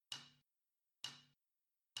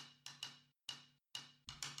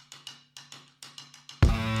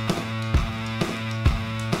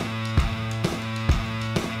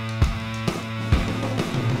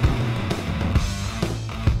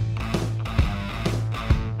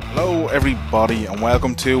Hello everybody and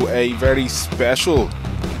welcome to a very special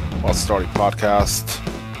What's the Story podcast.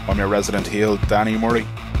 I'm your resident heel, Danny Murray.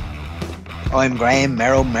 I'm Graham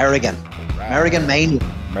Merrigan. Merrigan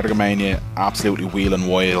Mania, absolutely wheeling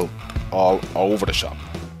wild all over the shop.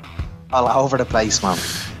 All over the place, man.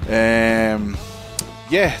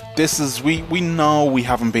 This is we know we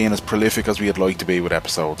haven't been as prolific as we'd like to be with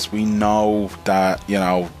episodes. We know that,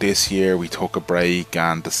 this year we took a break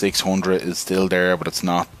and the 600 is still there but it's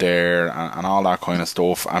not there and all that kind of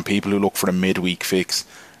stuff, and people who look for a midweek fix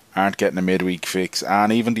aren't getting a midweek fix,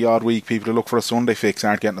 and even the odd week people who look for a Sunday fix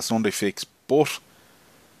aren't getting a Sunday fix. But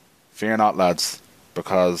fear not, lads,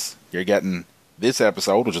 because you're getting this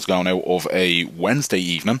episode, which is going out of a Wednesday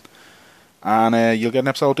evening, and you'll get an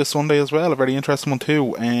episode this Sunday as well, a very interesting one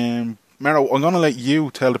too. Mero, I'm going to let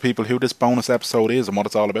you tell the people who this bonus episode is and what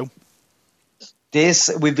it's all about.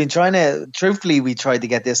 We tried to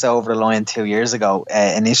get this over the line 2 years ago,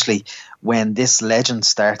 initially, when this legend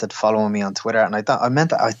started following me on Twitter, and I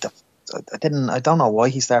don't know why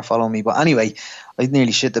he started following me, but anyway, I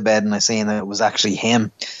nearly shit the bed and I seen that it was actually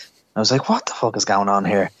him. I was like, what the fuck is going on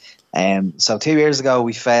here? So 2 years ago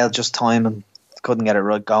we failed, just timing, couldn't get it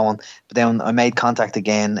right going, but then I made contact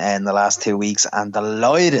again in the last 2 weeks, and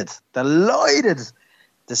delighted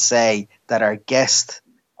to say that our guest,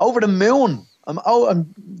 over the moon,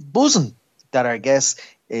 I'm buzzing that our guest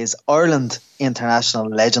is Ireland international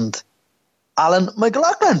legend Alan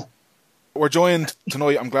McLaughlin. We're joined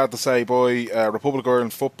tonight, I'm glad to say, by Republic of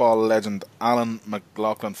Ireland football legend Alan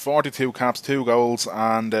McLaughlin. 42 caps, 2 goals,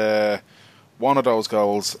 and one of those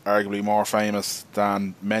goals arguably more famous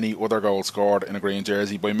than many other goals scored in a green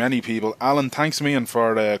jersey by many people. Alan, thanks a million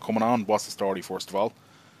for coming on. What's the story, first of all?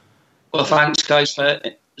 Well, thanks guys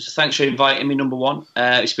thanks for inviting me, number one.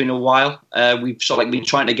 It's been a while. We've sort of been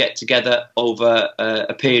trying to get together over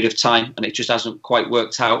a period of time, and it just hasn't quite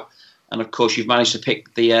worked out. And of course, you've managed to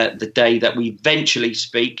pick the day that we eventually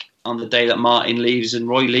speak, on the day that Martin leaves and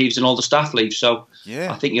Roy leaves and all the staff leave. So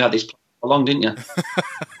yeah. I think you had this along, didn't you?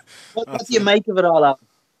 What do you make of it all,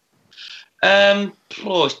 Alan?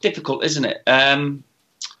 It's difficult, isn't it?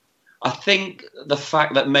 I think the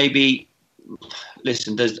fact that maybe,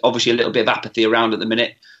 listen, there's obviously a little bit of apathy around at the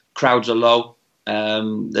minute. Crowds are low.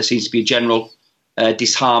 There seems to be a general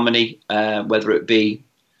disharmony, whether it be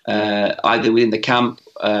either within the camp,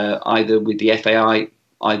 either with the FAI,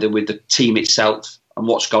 either with the team itself and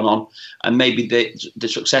what's gone on. And maybe the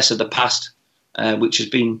success of the past, which has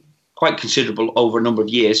been quite considerable over a number of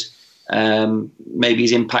years, maybe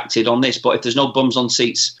is impacted on this. But if there's no bums on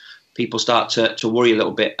seats, people start to worry a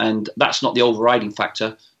little bit, and that's not the overriding factor.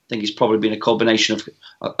 I think it's probably been a culmination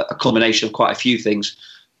of quite a few things.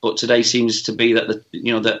 But today seems to be that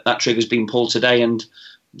that trigger's been pulled today, and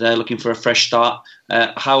they're looking for a fresh start.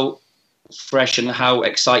 How fresh and how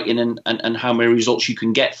exciting and how many results you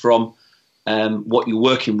can get from what you're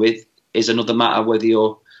working with is another matter. Whether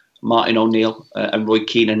you're Martin O'Neill and Roy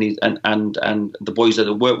Keane and the boys that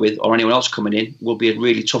I work with, or anyone else coming in, will be a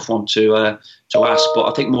really tough one to ask. But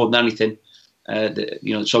I think more than anything, the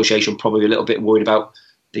association probably a little bit worried about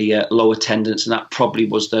the low attendance, and that probably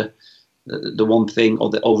was the one thing,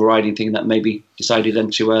 or the overriding thing, that maybe decided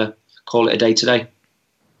them to call it a day today.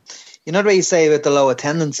 You know what you say about the low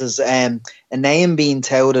attendances? A name being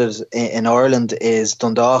touted in Ireland is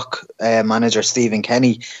Dundalk manager Stephen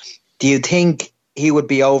Kenny. Do you think he would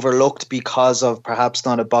be overlooked because of perhaps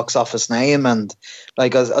not a box office name? And I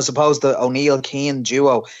suppose the O'Neill-Keane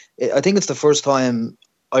duo, I think it's the first time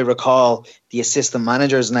I recall the assistant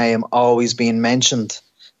manager's name always being mentioned.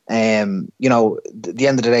 At the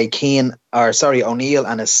end of the day, O'Neill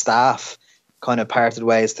and his staff kind of parted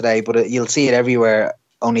ways today, but you'll see it everywhere,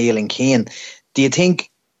 O'Neill and Keane. Do you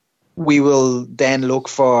think we will then look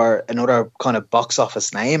for another kind of box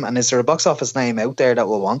office name? And is there a box office name out there that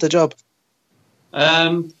will want a job?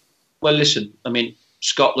 Well, listen, I mean,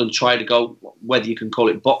 Scotland tried to go, whether you can call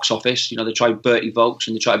it box office, they tried Bertie Vogts,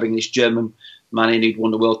 and they tried to bring this German man in who'd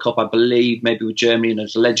won the World Cup, I believe, maybe with Germany, and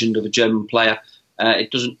as a legend of a German player.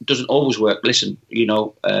 It doesn't always work. Listen,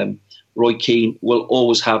 Roy Keane will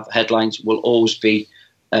always have headlines, will always be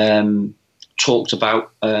talked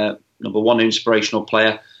about. Number one, an inspirational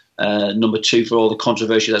player. Number two, for all the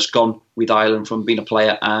controversy that's gone with Ireland from being a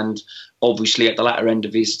player, and obviously at the latter end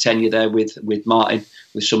of his tenure there with Martin,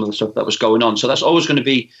 with some of the stuff that was going on. So that's always going to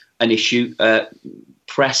be an issue.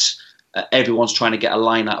 Press, everyone's trying to get a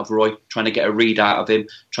line out of Roy, trying to get a read out of him,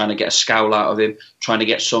 trying to get a scowl out of him, trying to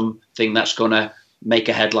get something that's going to make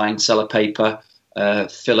a headline, sell a paper,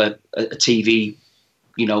 fill a TV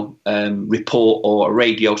report or a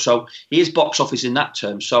radio. So he is box office in that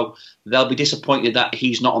term. So they'll be disappointed that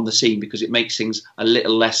he's not on the scene, because it makes things a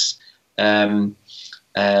little less.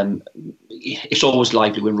 It's always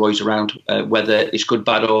lively when Roy's around, whether it's good,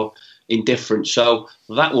 bad, or indifferent. So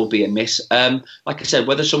that will be a miss. Like I said,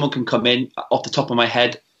 whether someone can come in, off the top of my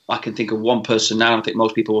head, I can think of one person now. I think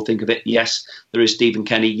most people will think of it. Yes, there is Stephen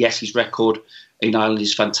Kenny. Yes, his record in Ireland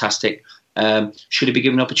is fantastic. Should he be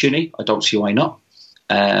given an opportunity? I don't see why not.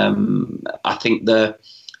 I think that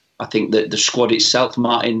the squad itself,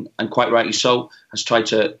 Martin, and quite rightly so, has tried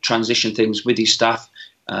to transition things with his staff.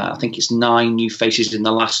 I think it's 9 new faces in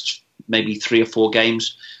the last maybe 3 or 4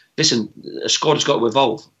 games. Listen, a squad has got to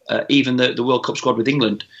evolve. Even the World Cup squad with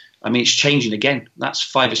England, I mean, it's changing again. That's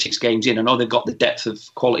 5 or 6 games in. I know they've got the depth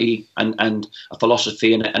of quality and a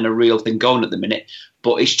philosophy and a real thing going at the minute,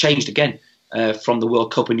 but it's changed again from the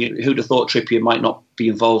World Cup. And who'd have thought Trippier might not be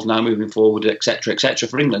involved now moving forward, etc.,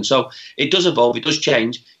 for England. So it does evolve, it does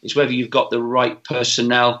change. It's whether you've got the right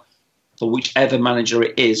personnel for whichever manager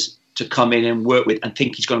it is to come in and work with and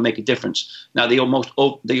think he's going to make a difference. Now, the most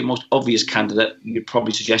obvious candidate you'd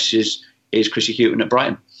probably suggest is Chrissy Hughton at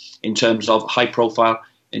Brighton, in terms of high profile,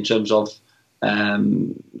 in terms of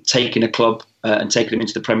taking a club and taking them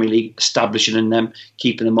into the Premier League, establishing in them,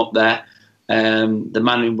 keeping them up there. The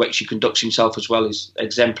manner in which he conducts himself as well is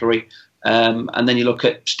exemplary. And then you look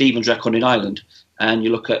at Stephen's record in Ireland, and you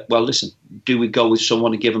look at, well, listen, do we go with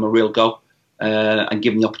someone and give him a real go and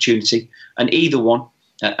give him the opportunity? And either one,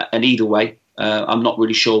 and either way, I'm not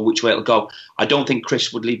really sure which way it'll go. I don't think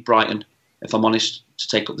Chris would leave Brighton, if I'm honest, to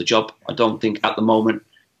take up the job. I don't think at the moment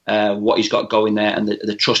what he's got going there, and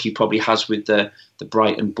the trust he probably has with the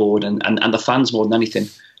Brighton board and the fans more than anything.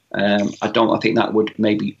 I think that would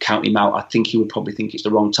maybe count him out. I think he would probably think it's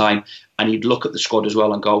the wrong time, and he'd look at the squad as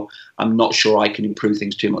well and go, I'm not sure I can improve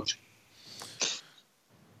things too much.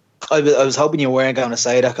 I was hoping you weren't going to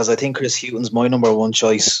say that, because I think Chris Hughton's my number 1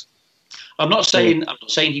 choice. I'm not saying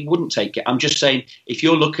he wouldn't take it. I'm just saying, if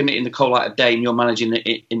you're looking at it in the cold light of day and you're managing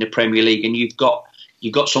it in the Premier League and you've got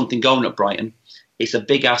something going at Brighton, it's a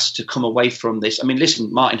big ask to come away from this. I mean,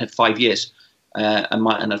 listen, Martin had 5 years, and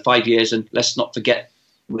Martin had 5 years, and let's not forget,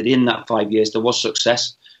 within that 5 years, there was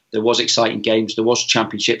success, there was exciting games, there was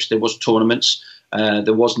championships, there was tournaments,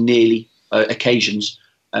 there was nearly occasions.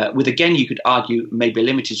 With, again, you could argue maybe a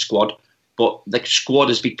limited squad, but the squad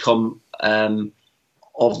has become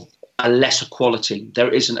of a lesser quality. There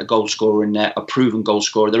isn't a goal scorer in there, a proven goal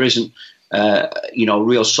scorer. There isn't, a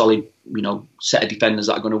real solid, set of defenders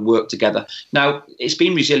that are going to work together. Now, it's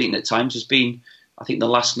been resilient at times. There's been, I think, the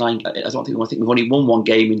last 9. I think we've only won 1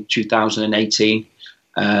 game in 2018.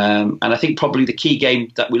 And I think probably the key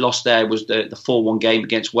game that we lost there was the 4-1 game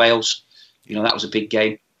against Wales. That was a big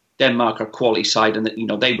game. Denmark are a quality side, and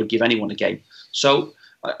they would give anyone a game. So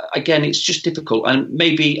again, it's just difficult. And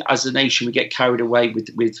maybe as a nation, we get carried away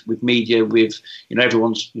with media, with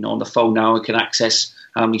everyone's on the phone now and can access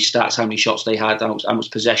how many stats, how many shots they had, how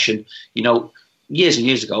much possession. Years and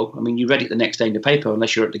years ago, I mean, you read it the next day in the paper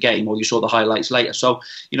unless you're at the game or you saw the highlights later. So,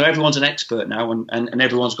 everyone's an expert now, and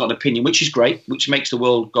everyone's got an opinion, which is great, which makes the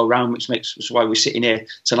world go round, which is why we're sitting here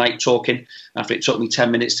tonight talking, after it took me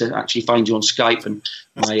 10 minutes to actually find you on Skype, and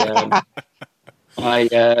I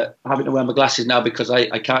having to wear my glasses now because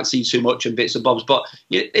I can't see too much and bits and bobs. But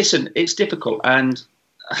listen, it's difficult. And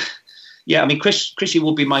I mean, Chrissy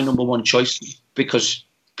will be my number 1 choice, because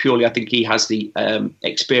purely I think he has the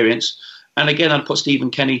experience. And again, I'd put Stephen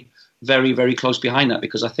Kenny very, very close behind that,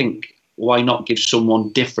 because I think, why not give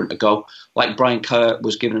someone different a go? Like Brian Kerr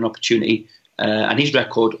was given an opportunity, and his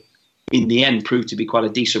record in the end proved to be quite a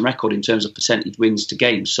decent record in terms of percentage wins to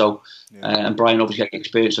games. So, and Brian obviously had the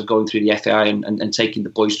experience of going through the FAI and taking the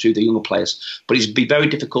boys through, the younger players. But it'd be very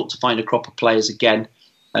difficult to find a crop of players again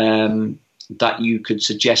that you could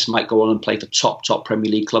suggest might go on and play for top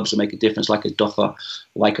Premier League clubs and make a difference, like a Duffer,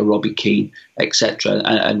 like a Robbie Keane, etc.,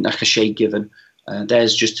 and like a Shay Given.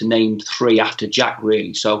 There's just to name 3 after Jack,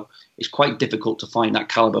 really. So it's quite difficult to find that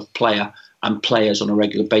calibre of player and players on a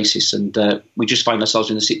regular basis, and we just find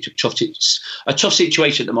ourselves in a tough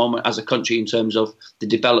situation at the moment as a country in terms of the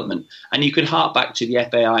development. And you could hark back to the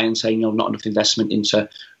FAI and say, not enough investment into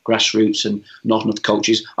grassroots and not enough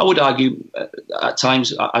coaches. I would argue at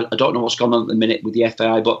times, I don't know what's going on at the minute with the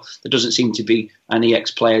FAI, but there doesn't seem to be any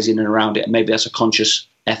ex-players in and around it. And maybe that's a conscious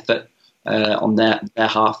effort on their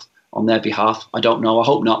behalf. I don't know. I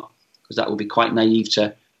hope not, because that would be quite naive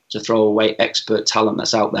to throw away expert talent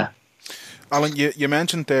that's out there. Alan, you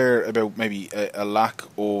mentioned there about maybe a lack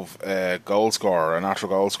of goal scorer, a natural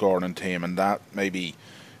goal scorer in the team, and that maybe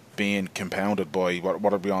being compounded by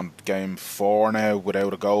what are we on, game 4 now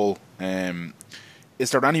without a goal. Is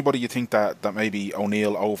there anybody you think that maybe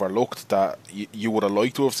O'Neill overlooked that you would have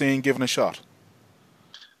liked to have seen given a shot?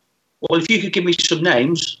 Well, if you could give me some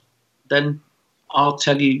names, then I'll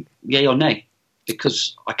tell you yay or nay,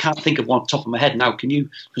 because I can't think of one top of my head now. Can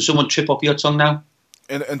someone trip up your tongue now?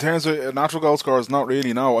 In terms of natural goal scorers, not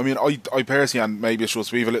really, no. I mean, I personally, and maybe it's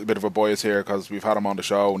just we have a little bit of a bias here because we've had him on the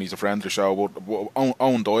show and he's a friend of the show, but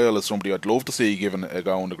Owen Doyle is somebody I'd love to see given a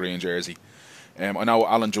go in the green jersey. I know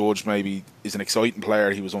Alan Judge maybe is an exciting player.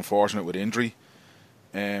 He was unfortunate with injury,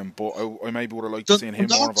 but I maybe would have liked to see him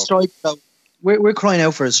more involved. We're crying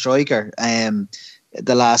out for a striker.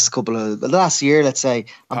 The last year, let's say,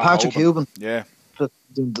 and Patrick Houben,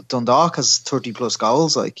 Dundalk has 30 plus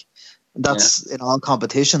goals. Like that's in all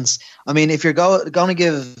competitions. I mean, if you're going to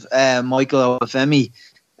give Michael Obafemi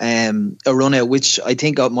a run out, which I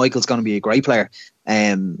think Michael's going to be a great player,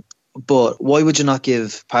 but why would you not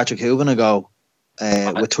give Patrick Houben a go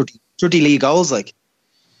with 30 league goals? Like,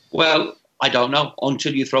 well, I don't know.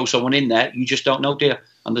 Until you throw someone in there, you just don't know, dear.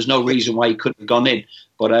 And there's no reason why he couldn't have gone in.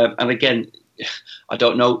 But and again, I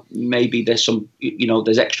don't know. Maybe there's some,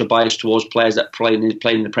 there's extra bias towards players that playing in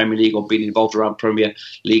the Premier League or being involved around Premier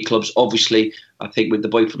League clubs. Obviously, I think with the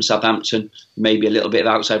boy from Southampton, maybe a little bit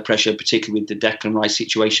of outside pressure, particularly with the Declan Rice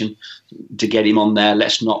situation, to get him on there.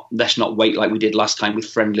 Let's not wait like we did last time with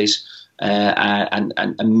friendlies, and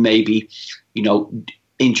maybe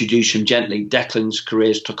introduce him gently. Declan's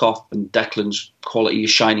careers took off, and Declan's quality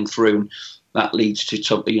is shining through, and that leads to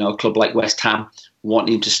a club like West Ham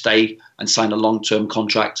wanting him to stay and sign a long-term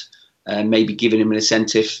contract, maybe giving him an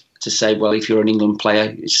incentive to say, well, if you're an England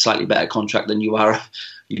player, it's a slightly better contract than you are,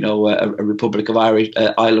 a Republic of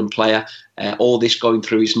Ireland player. All this going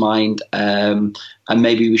through his mind, and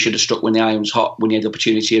maybe we should have struck when the iron's hot, when he had the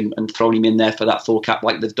opportunity, and thrown him in there for that full cap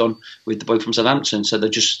like they've done with the boy from Southampton. So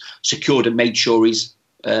they've just secured and made sure he's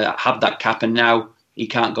had that cap, and now he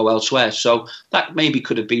can't go elsewhere. So that maybe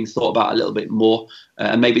could have been thought about a little bit more,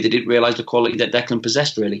 and maybe they didn't realise the quality that Declan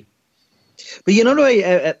possessed, really. But the way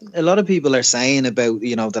a lot of people are saying about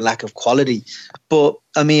the lack of quality, but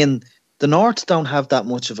I mean the North don't have that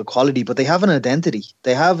much of a quality, but they have an identity.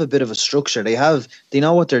 They have a bit of a structure. They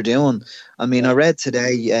know what they're doing. I mean, I read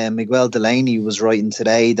today Miguel Delaney was writing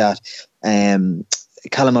today that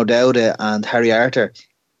Callum O'Dowda and Harry Arter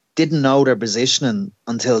didn't know their positioning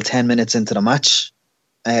until 10 minutes into the match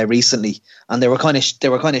recently, and they were kind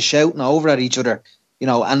of shouting over at each other,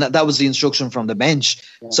 and that was the instruction from the bench.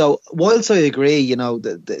 Yeah. So whilst I agree,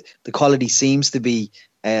 the quality seems to be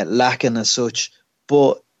lacking as such,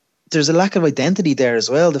 but there's a lack of identity there as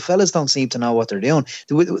well. The fellas don't seem to know what they're doing.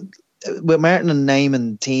 With Martin and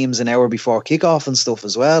naming teams an hour before kickoff and stuff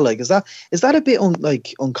as well, like is that a bit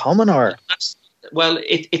uncommon, or? Well,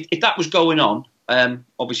 if that was going on.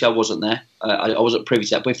 Obviously, I wasn't there. I wasn't privy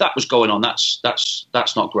to that. But if that was going on, that's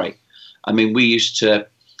not great. I mean, we used to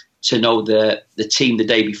know the team the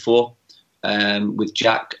day before with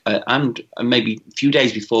Jack, and maybe a few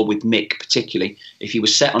days before with Mick, particularly. If he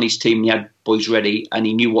was set on his team and he had boys ready and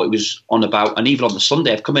he knew what he was on about, and even on the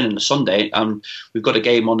Sunday, I've come in on the Sunday and we've got a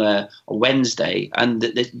game on a Wednesday, and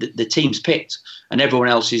the team's picked, and everyone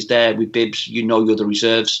else is there with bibs. You're the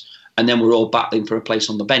reserves. And then we're all battling for a place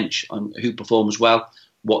on the bench on who performs well,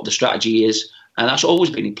 what the strategy is, and that's always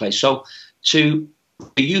been in place. So, to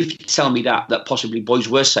you tell me that possibly boys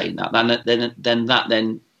were saying that,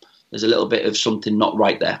 then there's a little bit of something not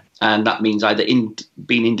right there, and that means either in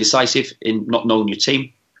being indecisive, in not knowing your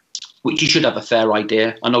team, which you should have a fair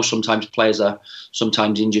idea. I know sometimes players are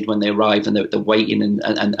sometimes injured when they arrive, and they're waiting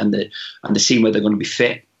and they're seeing where they're going to be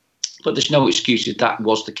fit. But there's no excuse if that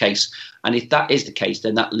was the case. And if that is the case,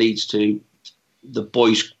 then that leads to the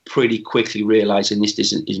boys pretty quickly realising this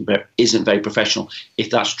isn't very professional. If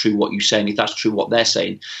that's true what you're saying, if that's true what they're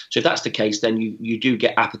saying. So if that's the case, then you do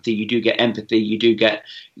get apathy, you do get empathy, you do get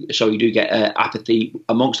apathy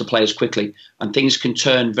amongst the players quickly. And things can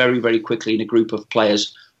turn very, very quickly in a group of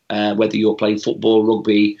players, whether you're playing football,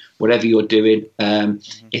 rugby, whatever you're doing.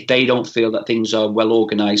 If they don't feel that things are well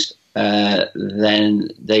organised, then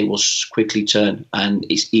they will quickly turn, and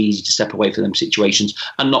it's easy to step away from them situations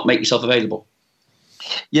and not make yourself available.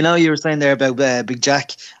 You were saying there about Big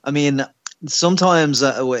Jack. I mean, sometimes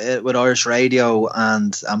with Irish radio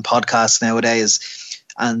and podcasts nowadays,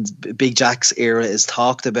 and Big Jack's era is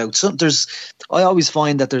talked about. I always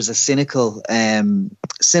find that there's a cynical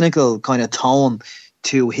kind of tone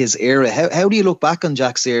to his era. How do you look back on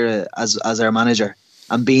Jack's era as our manager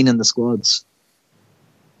and being in the squads?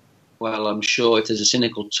 Well, I'm sure if there's a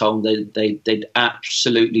cynical tone, they'd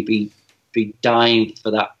absolutely be dying for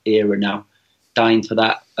that era now, dying for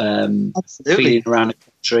that feeling around the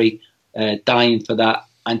country, dying for that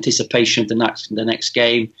anticipation of the next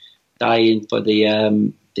game, dying for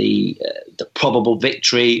the probable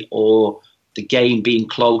victory or the game being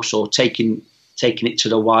close or taking it to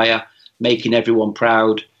the wire, making everyone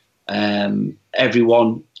proud.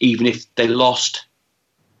 Everyone, even if they lost,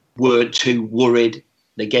 weren't too worried.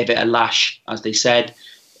 They gave it a lash, as they said.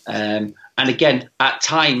 And again, at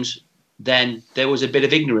times, then there was a bit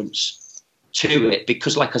of ignorance to it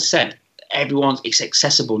because, like I said, it's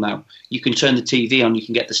accessible now. You can turn the TV on, you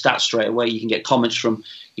can get the stats straight away. You can get comments from,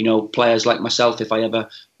 players like myself, if I ever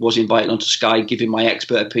was invited onto Sky, giving my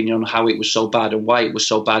expert opinion on how it was so bad and why it was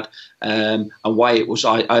so bad, and why it was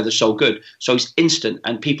either so good. So it's instant,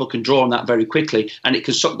 and people can draw on that very quickly, and it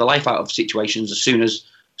can suck the life out of situations as soon as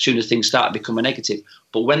things start to become a negative.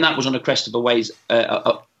 But when that was on a crest of a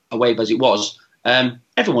wave as it was,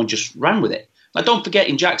 everyone just ran with it. Now, don't forget,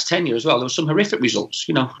 in Jack's tenure as well, there were some horrific results.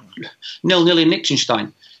 0-0 in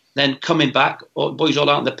Liechtenstein. Then coming back, boys all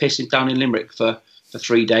out on the piss down in Limerick for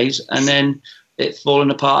 3 days, and then it falling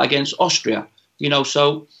apart against Austria.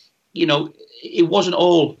 So it wasn't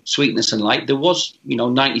all sweetness and light. There was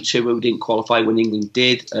 92 who didn't qualify when England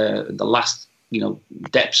did. The last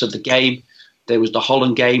depths of the game. There was the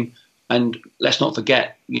Holland game, and let's not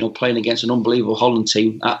forget playing against an unbelievable Holland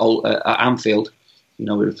team at Anfield.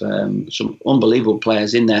 With some unbelievable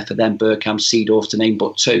players in there for them, Bergkamp, Seedorf, to name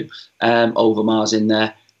but two. Overmars in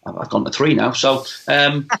there. I've gone to 3 now. So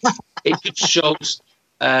it just shows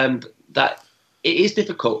that it is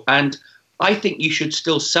difficult. And I think you should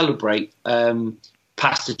still celebrate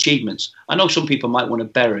past achievements. I know some people might want to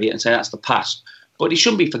bury it and say that's the past, but it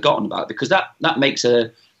shouldn't be forgotten about because that makes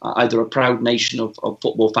either a proud nation of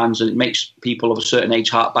football fans, and it makes people of a certain age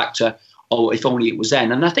hark back to, oh, if only it was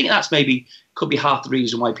then. And I think that's could be half the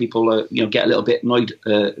reason why people get a little bit annoyed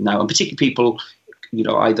now, and particularly people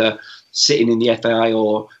either sitting in the FAI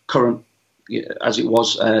or current as it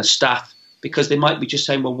was staff, because they might be just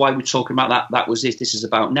saying, well, why are we talking about that? That was this is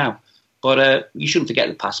about now. But you shouldn't forget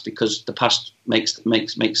the past, because the past makes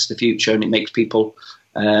the future, and it makes people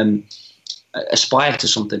aspire to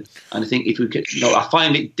something. And I think if we could, I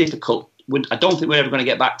find it difficult. I don't think we're ever going to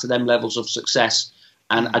get back to them levels of success,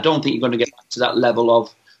 and I don't think you're going to get back to that level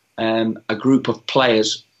of a group of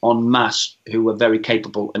players en masse who were very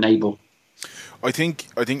capable and able. I think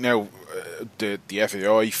now the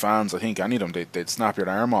FAI fans, I think any of them, they'd snap your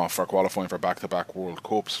arm off for qualifying for back-to-back World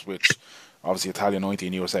Cups, which obviously Italia 90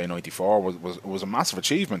 and USA 94 was a massive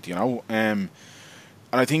achievement, and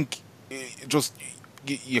I think just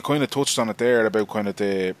you kind of touched on it there about kind of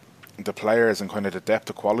the players and kind of the depth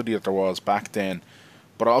of quality that there was back then,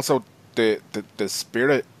 but also the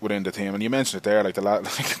spirit within the team. And you mentioned it there, like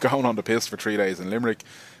going on the piss for 3 days in Limerick,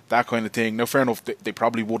 that kind of thing. Now, fair enough, they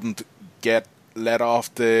probably wouldn't get let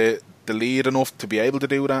off the lead enough to be able to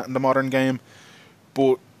do that in the modern game.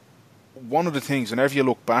 But one of the things, whenever you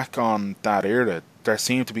look back on that era, there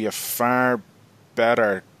seemed to be a far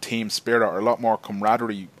better team spirit, or a lot more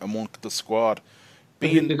camaraderie amongst the squad.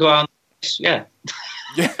 To go on, yeah.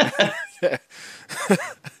 Yeah. Yeah.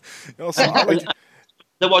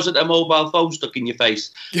 There wasn't a mobile phone stuck in your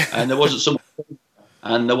face, and there wasn't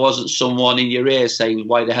someone in your ear saying,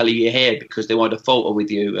 "Why the hell are you here?" because they wanted a photo with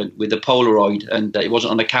you and with a Polaroid, and it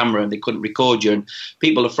wasn't on a camera, and they couldn't record you. And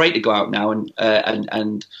people are afraid to go out now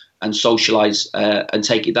and socialise and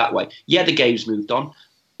take it that way. Yeah, the game's moved on.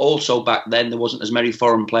 Also, back then there wasn't as many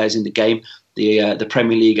foreign players in the game. The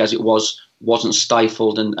Premier League, as it wasn't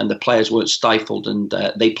stifled, and the players weren't stifled, and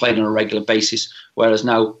they played on a regular basis. Whereas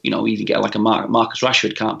now, even get like a Marcus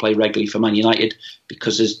Rashford can't play regularly for Man United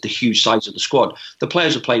because there's the huge size of the squad. The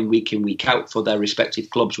players are playing week in, week out for their respective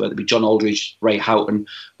clubs, whether it be John Aldridge, Ray Houghton,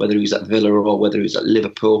 whether he was at Villa or whether he was at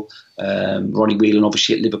Liverpool. Ronnie Whelan,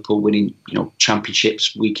 obviously at Liverpool, winning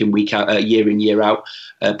championships week in, week out, year in, year out.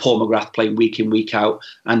 Paul McGrath playing week in, week out.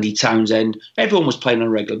 Andy Townsend. Everyone was playing on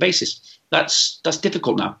a regular basis. That's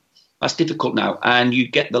difficult now. That's difficult now. And you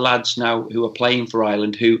get the lads now who are playing for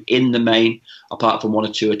Ireland who, in the main, apart from one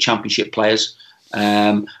or two, are championship players.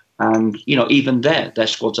 And, even their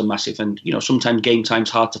squads are massive. And, sometimes game time's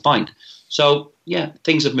hard to find. So, yeah,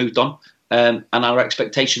 things have moved on. And our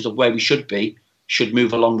expectations of where we should be should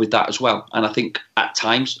move along with that as well. And I think at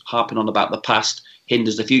times, harping on about the past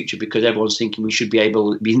hinders the future, because everyone's thinking we should be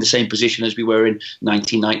able to be in the same position as we were in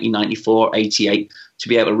 1990, 94, 88, to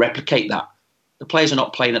be able to replicate that. The players are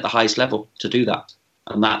not playing at the highest level to do that.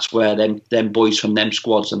 And that's where them boys from them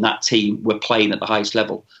squads and that team were playing at the highest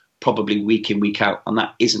level, probably week in, week out. And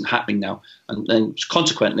that isn't happening now. And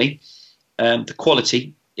consequently, the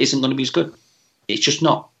quality isn't going to be as good. It's just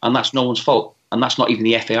not. And that's no one's fault. And that's not even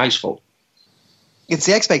the FAI's fault. It's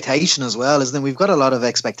the expectation as well, isn't it? We've got a lot of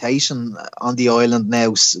expectation on the island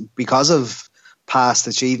now because of past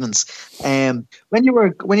achievements. When you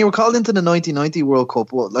were called into the 1990 World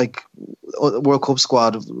Cup, World Cup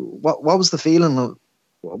squad, what was the feeling?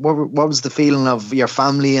 What was the feeling of your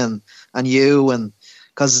family and you? And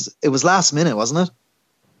because it was last minute, wasn't it?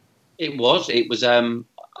 It was. I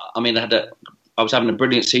mean, I was having a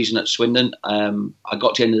brilliant season at Swindon. I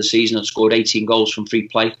got to the end of the season and scored 18 goals from free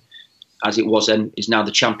play, as it was then is now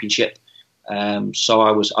the Championship. So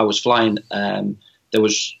I was flying. There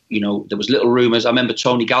was little rumours. I remember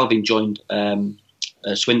Tony Galvin joined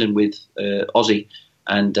Swindon with Aussie,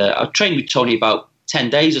 and I trained with Tony about 10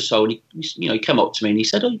 days or so. And he came up to me and he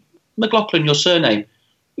said, "Oh, McLaughlin, your surname?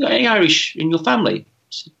 You got any Irish in your family?" I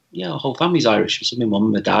said, "Yeah, our whole family's Irish." I said, "My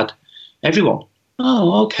mum, my dad, everyone."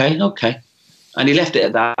 "Oh, okay." And he left it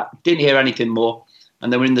at that. Didn't hear anything more.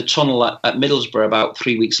 And they were in the tunnel at Middlesbrough about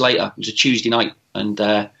 3 weeks later. It was a Tuesday night, and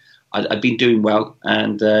I'd been doing well.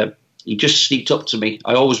 And he just sneaked up to me.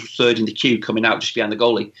 I always was third in the queue, coming out just behind the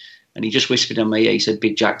goalie. And he just whispered in my ear. He said,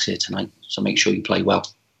 "Big Jack's here tonight, so make sure you play well."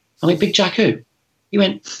 I went, "Big Jack who?" He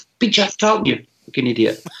went, "Big Jack Carlton, fucking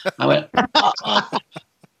idiot." I went,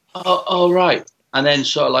 oh, right. And then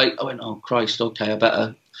I went, "Oh, Christ, okay, I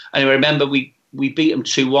better." Anyway, I remember we beat them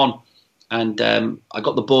 2-1. And I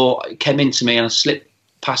got the ball, it came into me, and I slipped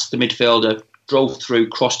past the midfielder, drove through,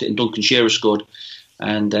 crossed it, and Duncan Shearer scored.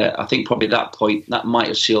 And I think probably at that point, that might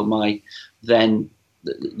have sealed the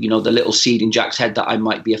little seed in Jack's head that I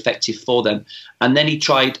might be effective for them. And then he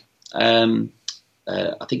tried,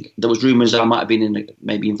 I think there was rumours that I might have been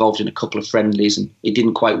maybe involved in a couple of friendlies, and it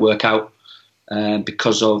didn't quite work out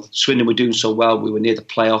because of Swindon were doing so well. We were near the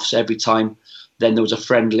playoffs every time. Then there was a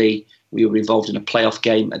friendly. We were involved in a playoff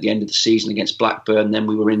game at the end of the season against Blackburn. Then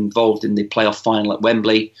we were involved in the playoff final at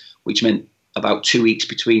Wembley, which meant about 2 weeks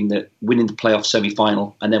between winning the playoff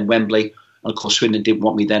semi-final and then Wembley. And of course, Swindon didn't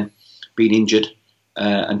want me then being injured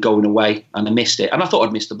and going away, and I missed it. And I thought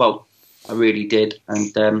I'd missed the boat. I really did.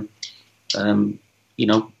 And,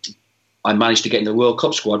 I managed to get in the World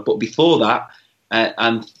Cup squad. But before that,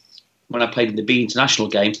 and when I played in the B International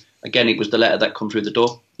game, again, it was the letter that come through the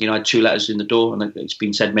door. I had 2 letters in the door, and it's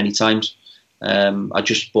been said many times. I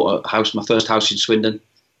just bought a house, my first house in Swindon,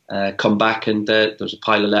 come back, and there was a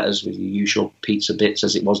pile of letters with the usual pizza bits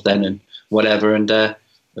as it was then and whatever. And there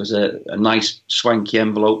was a nice swanky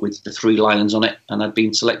envelope with the 3 lions on it, and I'd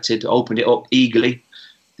been selected, opened it up eagerly,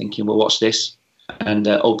 thinking, well, what's this? And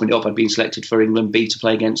opened it up, I'd been selected for England B to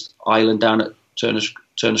play against Ireland down at Turner's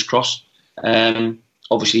Cross.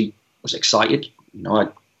 Obviously, was excited.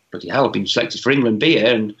 Bloody hell, I've been selected for England B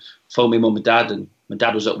here, and phoned my mum and dad, and my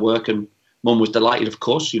dad was at work, and mum was delighted, of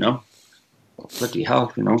course, bloody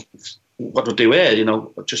hell, what do I do here?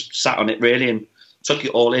 I just sat on it really and took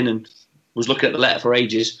it all in and was looking at the letter for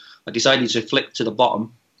ages. I decided to flick to the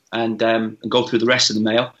bottom and go through the rest of the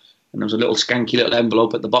mail, and there was a little skanky little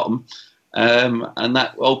envelope at the bottom, and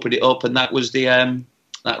that opened it up, and that was the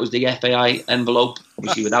FAI envelope,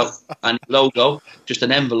 obviously without any logo, just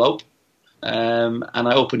an envelope. And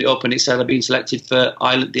I opened it up, and it said I'd been selected for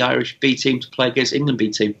the Irish B team to play against England B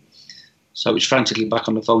team. So I was frantically back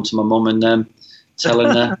on the phone to my mum and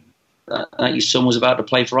telling her that his son was about to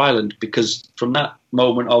play for Ireland, because from that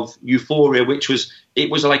moment of euphoria, it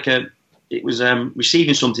was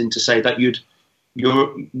receiving something to say that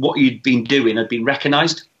what you'd been doing had been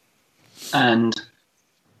recognised, and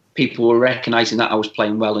people were recognising that I was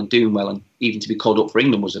playing well and doing well, and even to be called up for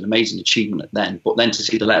England was an amazing achievement then. But then to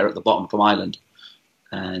see the letter at the bottom from Ireland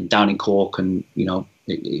and down in Cork, and it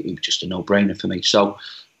was just a no-brainer for me. So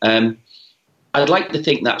I'd like to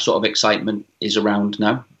think that sort of excitement is around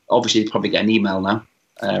now. Obviously, they'd probably get an email now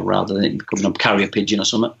rather than coming up carrier pigeon or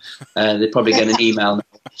something. They'd probably get an email now.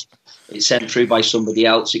 It's sent through by somebody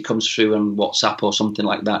else. It comes through on WhatsApp or something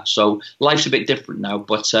like that. So life's a bit different now,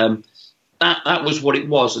 but that was what it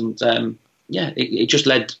was. And it just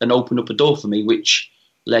led and opened up a door for me, which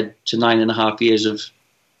led to 9.5 years of,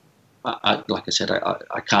 like I said,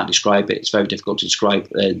 I can't describe it. It's very difficult to describe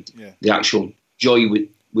the actual joy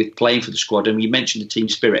with playing for the squad. And you mentioned the team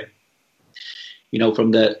spirit.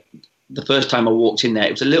 From the first time I walked in there,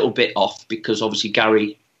 it was a little bit off because obviously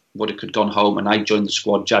Gary Woodcock had gone home and I joined the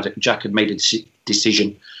squad. Jack had made a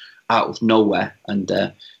decision out of nowhere, and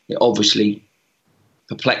it obviously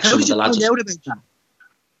perplexed some of the lads. How did you find out about that?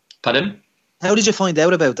 Pardon? How did you find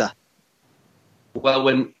out about that? Well,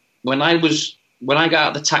 when I got out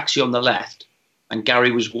of the taxi on the left, and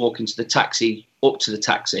Gary was walking to the taxi, up to the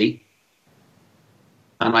taxi,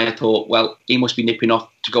 and I thought, well, he must be nipping off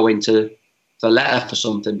to go into the letter for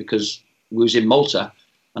something, because we was in Malta.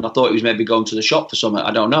 and I thought he was maybe going to the shop for something.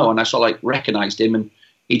 I don't know. And I sort of like recognised him, and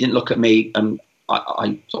he didn't look at me, and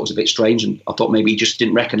I thought it was a bit strange, and I thought maybe he just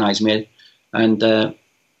didn't recognise me. And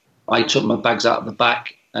I took my bags out of the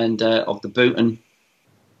back and of the boot, and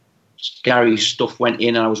Gary's stuff went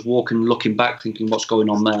in, and I was walking, looking back, thinking, what's going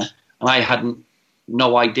on there? And I hadn't,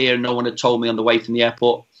 no idea. No one had told me on the way from the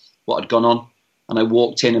airport what had gone on. And I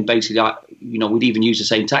walked in, and basically, we'd even used the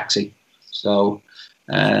same taxi. So,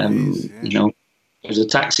 it was a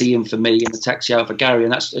taxi in for me and a taxi out for Gary,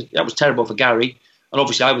 and that was terrible for Gary. And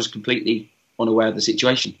obviously, I was completely unaware of the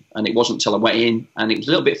situation. And it wasn't until I went in, and it was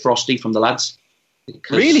a little bit frosty from the lads.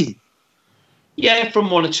 Really? Yeah, from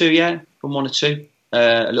one or two.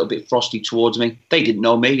 A little bit frosty towards me. They didn't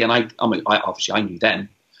know me, and I obviously I knew them.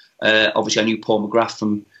 Obviously, I knew Paul McGrath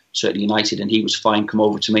from certainly United, and he was fine. Come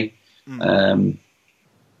over to me.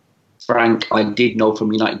 Frank, I did know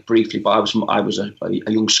from United briefly, but I was a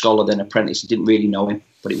young scholar then, apprentice. I didn't really know him,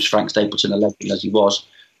 but it was Frank Stapleton, a legend as he was.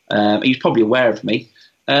 He was probably aware of me.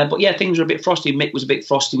 But yeah, things were a bit frosty. Mick was a bit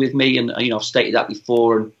frosty with me, and I've stated that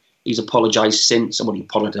before, and he's apologised since. And he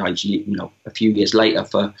apologised, a few years later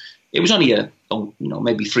for. It was only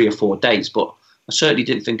maybe 3 or 4 days, but I certainly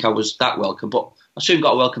didn't think I was that welcome. But I soon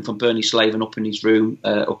got a welcome from Bernie Slaven up in his room,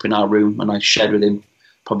 up in our room, and I shared with him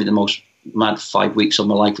probably the most mad 5 weeks of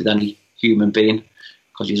my life with any human being,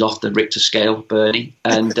 because he's off the Richter scale, Bernie,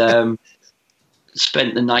 and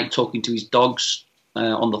spent the night talking to his dogs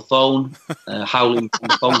on the phone, howling on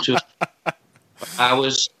the phone to him for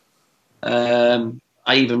hours.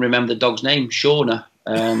 I even remember the dog's name, Shauna.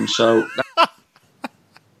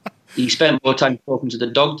 He spent more time talking to the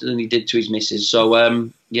dog than he did to his missus. So, I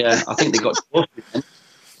think they got divorced then.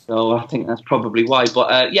 So I think that's probably why.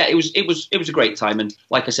 But it was a great time. And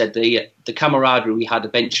like I said, the camaraderie we had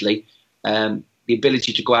eventually, the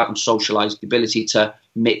ability to go out and socialise, the ability to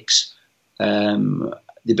mix, the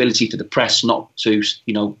ability for the press not to,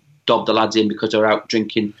 dob the lads in because they're out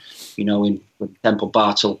drinking, in Temple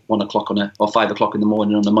Bar till 1 o'clock or 5 o'clock in the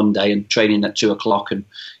morning on a Monday and training at 2 o'clock, and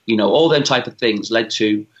all them type of things led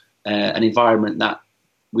to an environment that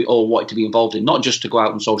we all wanted to be involved in, not just to go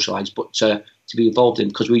out and socialise, but to be involved in,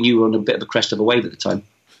 because we knew we were on a bit of a crest of a wave at the time.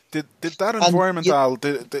 Did that environment, Al?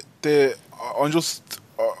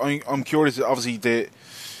 I'm curious. Obviously,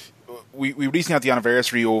 we recently had the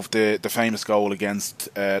anniversary of the famous goal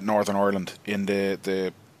against Northern Ireland in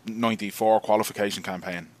the '94 qualification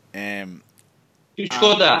campaign. Who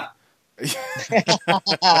scored that?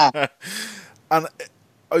 And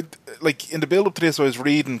in the build up to this, I was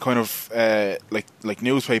reading kind of like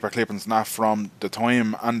newspaper clippings and that from the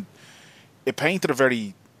time, and it painted a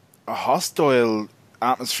very hostile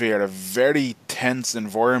atmosphere, a very tense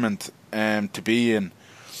environment to be in.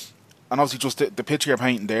 And obviously, just the picture you're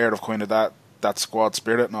painting there of kind of that squad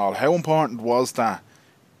spirit and all. How important was that,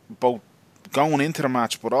 both going into the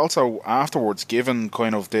match, but also afterwards, given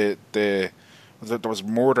kind of there was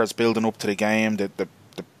murders building up to the game, the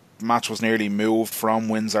match was nearly moved from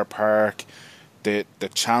Windsor Park. The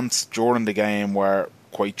chants during the game were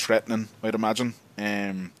quite threatening, I'd imagine.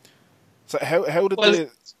 So how did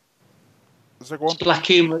it's black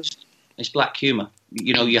humour. It's black humour.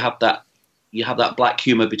 You have that black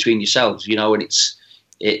humour between yourselves. And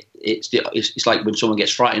it's like when someone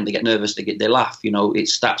gets frightened, they get nervous, they laugh.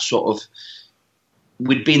 It's that sort of.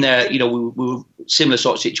 We'd been there, we were similar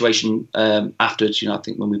sort of situation afterwards, I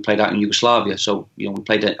think when we played out in Yugoslavia. So, we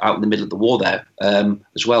played out in the middle of the war there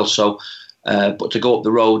as well. So, but to go up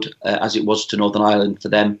the road as it was to Northern Ireland for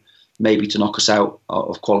them, maybe to knock us out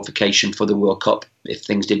of qualification for the World Cup if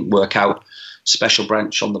things didn't work out. Special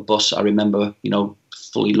branch on the bus, I remember,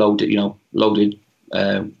 fully loaded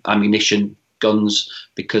ammunition, guns,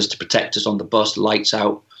 because to protect us on the bus, lights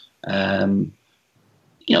out.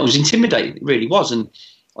 It was intimidating. It really was. And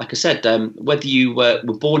like I said, whether you were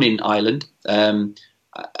born in Ireland and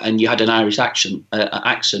you had an Irish accent,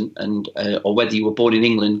 and or whether you were born in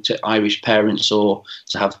England to Irish parents or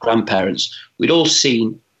to have grandparents, we'd all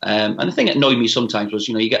seen. And the thing that annoyed me sometimes was,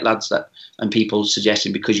 you get lads and people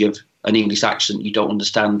suggesting because you have an English accent, you don't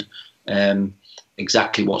understand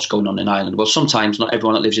exactly what's going on in Ireland. Well, sometimes not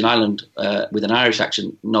everyone that lives in Ireland with an Irish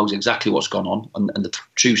accent knows exactly what's gone on and the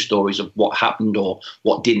true stories of what happened or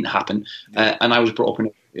what didn't happen. And I was brought up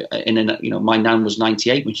my nan was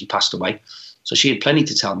 98 when she passed away, so she had plenty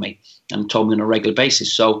to tell me and told me on a regular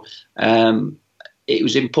basis. So it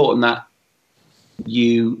was important that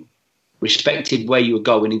you respected where you were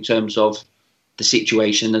going in terms of the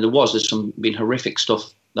situation, and there's been horrific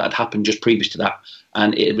stuff that had happened just previous to that,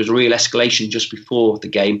 and it was a real escalation just before the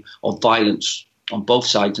game of violence on both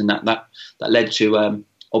sides, and that led to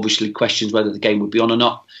obviously questions whether the game would be on or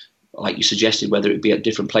not. like you suggested, whether it be at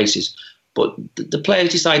different places. But the players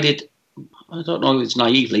decided, I don't know, it's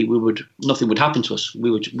naively, nothing would happen to us.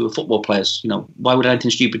 We were football players, why would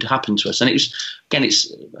anything stupid happen to us? And it was, again,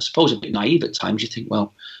 it's, I suppose, a bit naive at times. You think,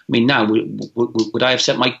 well, I mean, now, would I have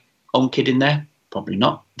sent my own kid in there? Probably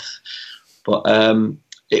not. But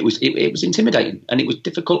it was intimidating, and it was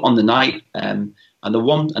difficult on the night. And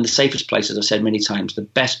the safest place, as I said many times, the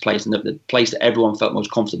best place and the place that everyone felt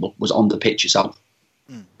most comfortable was on the pitch itself,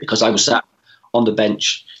 because I was sat on the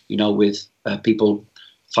bench, with people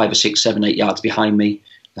 5 or 6, 7, 8 yards behind me.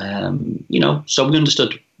 So we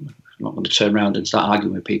understood. I'm not going to turn around and start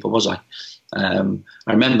arguing with people, was I? I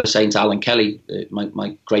remember saying to Alan Kelly,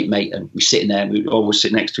 my great mate, and we sitting there, and we would always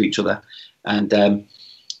sit next to each other. And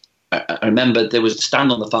I remember there was a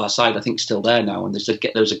stand on the far side, I think still there now, and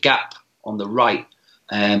there was a gap on the right.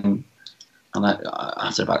 And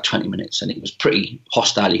after about 20 minutes, and it was pretty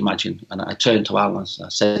hostile, you imagine. And I turned to Alan and I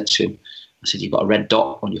said to him, you've got a red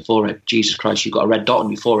dot on your forehead. Jesus Christ, you've got a red dot on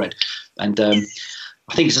your forehead. And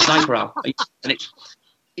I think it's a sniper, Al. And it's,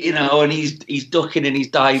 and he's ducking and he's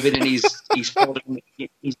diving and he's falling,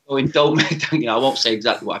 he's going, don't, I won't say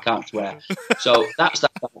exactly what I can't swear. So that's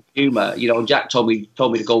that humour. Jack told me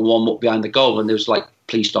to go warm up behind the goal, and there was like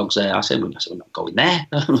police dogs there. I said, we're not going there.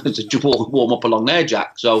 Just warm up along there,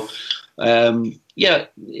 Jack. So,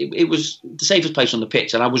 it was the safest place on the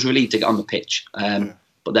pitch, and I was relieved to get on the pitch.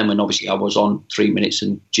 But then when obviously I was on 3 minutes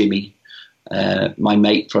and Jimmy, my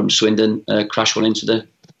mate from Swindon, crashed one into the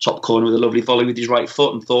top corner with a lovely volley with his right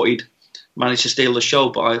foot and thought he'd managed to steal the show.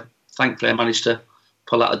 But thankfully I managed to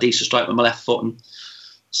pull out a decent strike with my left foot and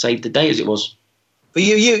saved the day, as it was. But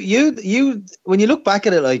you when you look back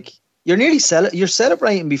at it, like, you're nearly you're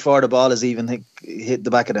celebrating before the ball has even hit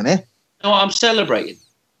the back of the net. No, I'm celebrating.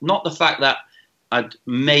 Not the fact that I'd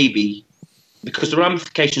maybe, because the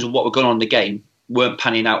ramifications of what were going on in the game weren't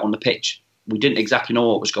panning out on the pitch. We didn't exactly know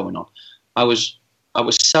what was going on. I was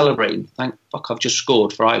celebrating. Thank fuck, I've just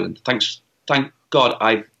scored for Ireland. Thank God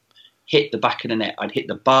I've hit the back of the net. I'd hit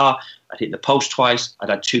the bar. I'd hit the post twice. I'd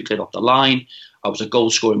had 2 cleared off the line. I was a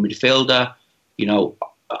goal-scoring midfielder.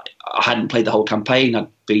 I hadn't played the whole campaign. I'd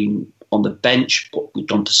been on the bench, but we'd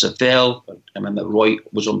gone to Seville. I remember Roy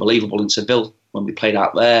was unbelievable in Seville when we played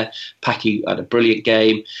out there. Packy had a brilliant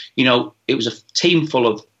game. It was a team full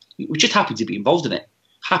of, we're just happy to be involved in it,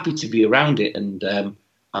 happy to be around it. And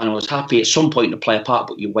I was happy at some point to play a part,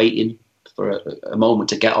 but you're waiting for a moment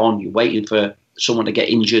to get on. You're waiting for someone to get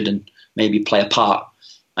injured and maybe play a part.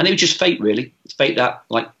 And it was just fate, really. It's fate that,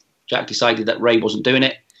 like, Jack decided that Ray wasn't doing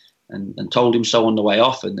it and told him so on the way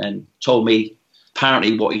off, and then told me,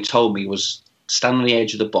 apparently what he told me was stand on the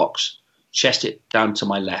edge of the box, chest it down to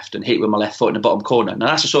my left and hit it with my left foot in the bottom corner. Now,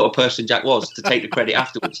 that's the sort of person Jack was, to take the credit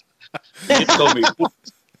afterwards. He told me,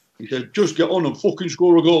 he said, just get on and fucking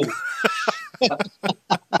score a goal.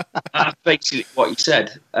 That's basically what he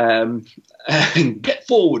said. Get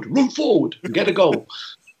forward, run forward, and get a goal.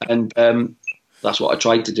 And that's what I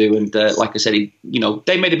tried to do. And like I said,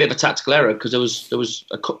 they made a bit of a tactical error because there was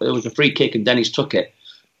a free kick and Dennis took it,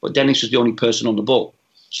 but Dennis was the only person on the ball.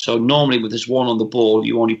 So normally with this one on the ball,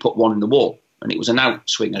 you only put one in the wall, and it was an out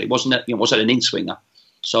swinger. It wasn't an in swinger.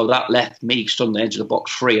 So that left me stood on the edge of the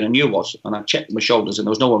box free, and I knew it was. And I checked my shoulders, and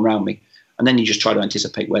there was no one around me. And then you just try to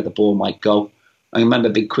anticipate where the ball might go. I remember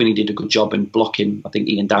Big Quinny did a good job in blocking, I think,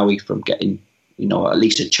 Ian Dowie from getting, at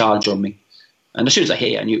least a charge on me. And as soon as I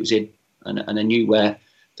hit it, I knew it was in. And I knew where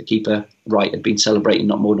the keeper, Wright, had been celebrating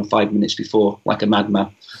not more than 5 minutes before, like a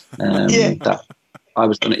madman. That I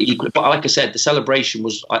was going to equal it. But like I said, the celebration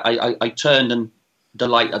was, I turned and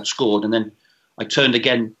delight I'd scored. And then I turned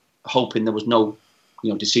again, hoping there was no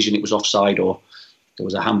decision, it was offside or there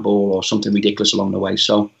was a handball or something ridiculous along the way.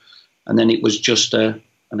 So, and then it was just, and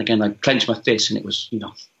again, I clenched my fist and it was,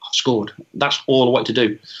 I've scored. That's all I wanted to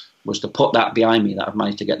do, was to put that behind me, that I've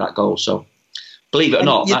managed to get that goal. So, believe it or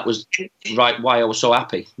not, that was why I was so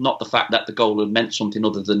happy. Not the fact that the goal had meant something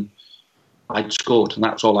other than I'd scored, and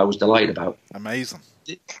that's all I was delighted about. Amazing.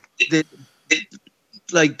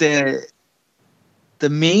 The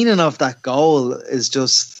meaning of that goal is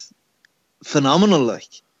just phenomenal. Like,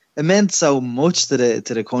 it meant so much to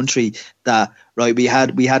the country that we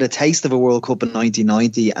had a taste of a World Cup in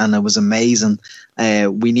 1990, and it was amazing.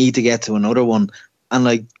 We need to get to another one,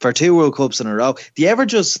 and for 2 World Cups in a row. Do you ever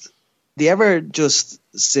just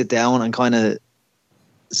sit down and kind of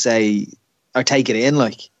say or take it in?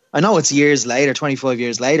 I know it's years later, 25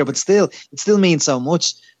 years later, but still, it still means so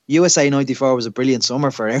much. USA 94 was a brilliant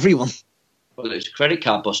summer for everyone. Well, it was a credit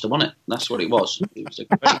card buster, wasn't it? That's what it was. It was a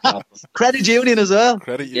credit card buster. Credit union as well.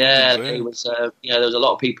 Credit union. Yeah, it was. There was a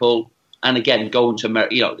lot of people And again, going to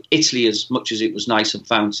America, Italy, as much as it was nice and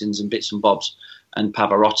fountains and bits and bobs and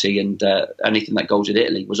Pavarotti and anything that goes in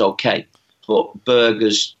Italy was okay. But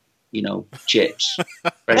burgers, chips,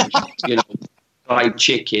 French, fried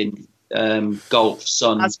chicken, golf,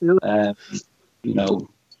 sun,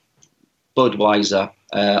 Budweiser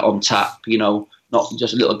on tap, not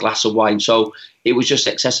just a little glass of wine. So it was just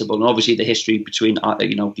accessible. And obviously the history between,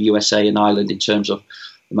 the USA and Ireland in terms of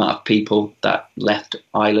the amount of people that left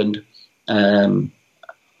Ireland.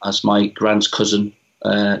 As my grand's cousin,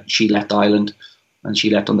 she left Ireland and she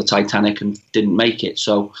left on the Titanic and didn't make it.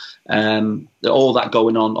 So all that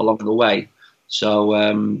going on along the way. So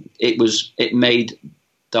it made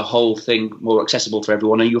the whole thing more accessible for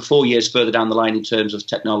everyone. And you were 4 years further down the line in terms of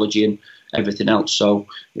technology and everything else. So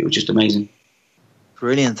it was just amazing.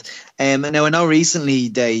 Brilliant. Now I know recently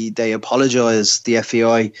they apologised, the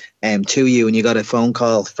FAI, to you, and you got a phone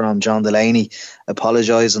call from John Delaney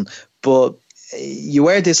apologising. But you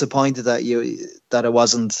were disappointed that it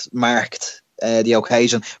wasn't marked, the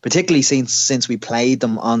occasion, particularly since we played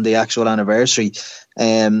them on the actual anniversary.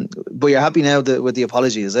 But you're happy now with the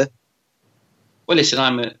apology, is it? Well, listen,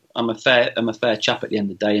 I'm a fair chap at the end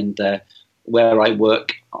of the day, and where I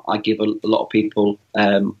work, I give a lot of people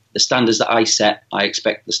the standards that I set. I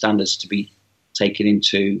expect the standards to be taken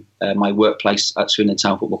into my workplace at Swindon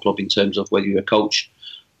Town Football Club in terms of whether you're a coach,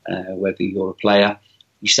 whether you're a player.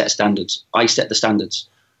 You set standards. I set the standards.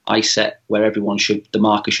 I set where the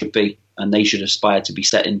marker should be, and they should aspire to be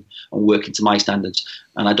setting and working to my standards.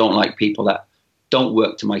 And I don't like people that don't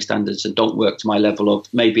work to my standards and don't work to my level of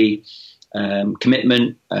maybe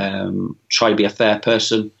commitment, try to be a fair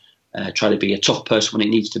person, try to be a tough person when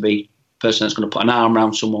it needs to be, person that's going to put an arm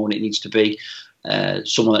around someone when it needs to be,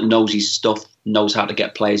 someone that knows his stuff, knows how to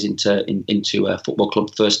get players into football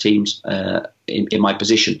club first teams in my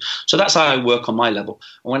position. So that's how I work on my level.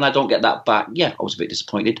 And when I don't get that back, I was a bit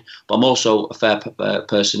disappointed. But I'm also a fair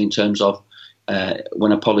person in terms of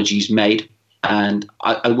when apologies made. And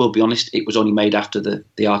I will be honest, it was only made after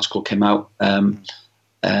the article came out. I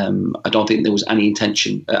don't think there was any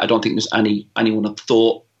intention. I don't think there's anyone had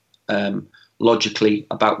thought logically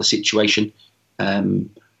about the situation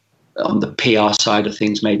on the PR side of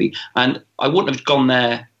things, maybe. And I wouldn't have gone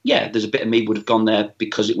there. Yeah, there's a bit of me would have gone there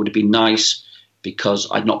because it would have been nice, because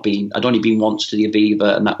I'd only been once to the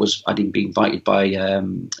Aviva, and that was, I didn't be invited by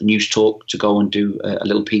News Talk to go and do a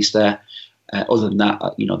little piece there. Other than that,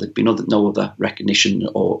 there'd been no other recognition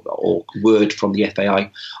or word from the FAI.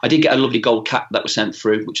 I did get a lovely gold cap that was sent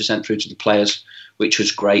through, which was sent through to the players, which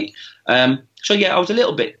was great. So I was a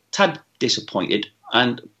little bit tad disappointed,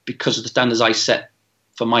 and because of the standards I set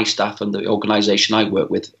for my staff and the organisation I work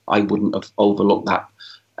with, I wouldn't have overlooked that.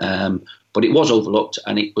 But it was overlooked,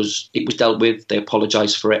 and it was dealt with. They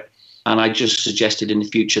apologised for it, and I just suggested in the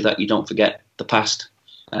future that you don't forget the past,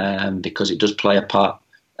 because it does play a part,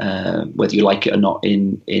 whether you like it or not,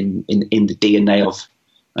 in the DNA of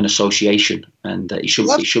an association, and it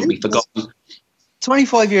shouldn't be forgotten.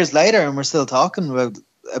 25 years later, and we're still talking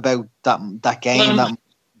about that game. That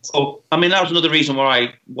was another reason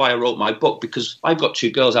why I wrote my book, because I've got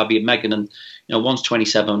two girls, Abby and Megan, and one's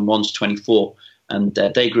 27, one's 24, and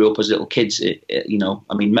they grew up as little kids.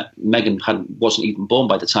 Megan wasn't even born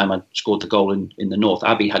by the time I scored the goal in the North.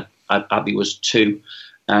 Abby was 2,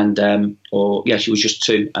 and she was just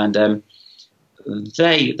 2, and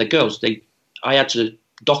the girls, I had to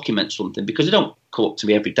document something, because they don't come up to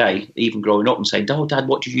me every day, even growing up, and say, "Oh, Dad,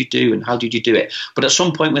 what did you do and how did you do it?" But at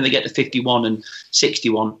some point when they get to 51 and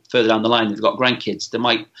 61 further down the line, they've got grandkids,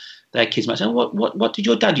 their kids might say, what did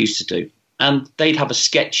your dad used to do? And they'd have a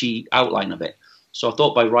sketchy outline of it. So I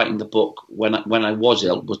thought by writing the book when I was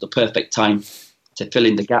ill was the perfect time to fill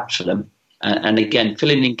in the gaps for them. And again,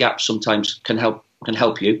 filling in gaps sometimes can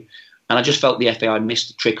help you. And I just felt the FAI missed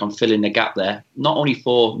the trick on filling the gap there, not only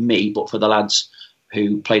for me but for the lads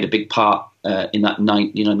who played a big part in that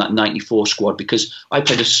that 94 squad, because I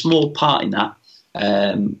played a small part in that,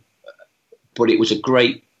 but it was a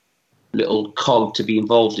great little cog to be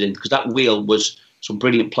involved in, because that wheel was some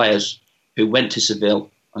brilliant players who went to Seville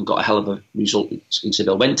and got a hell of a result in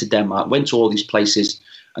Seville, went to Denmark, went to all these places,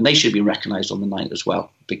 and they should be recognised on the night as well,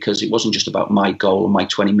 because it wasn't just about my goal and my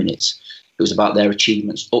 20 minutes. It was about their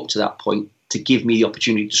achievements up to that point to give me the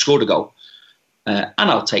opportunity to score the goal. And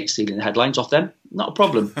I'll take stealing the headlines off them, not a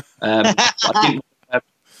problem. I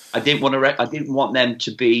didn't want them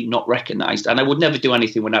to be not recognised, and I would never do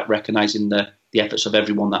anything without recognising the efforts of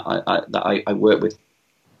everyone that I work with.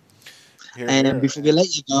 Before we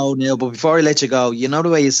let you go, Neil, but before I let you go, the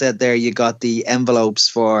way you said there, you got the envelopes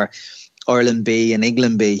for Ireland B and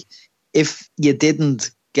England B. If you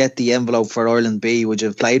didn't get the envelope for Ireland B, would you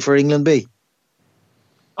have played for England B?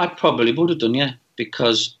 I probably would have done, yeah,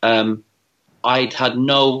 because I'd had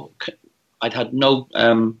no.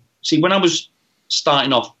 See, when I was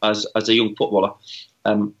starting off as a young footballer,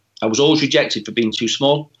 I was always rejected for being too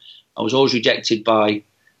small. I was always rejected by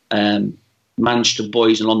Manchester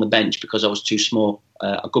boys and on the bench because I was too small.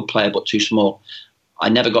 A good player, but too small. I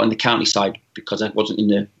never got in the county side because I wasn't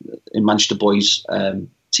in Manchester boys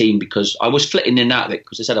team because I was flitting in and out of it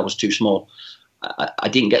because they said I was too small. I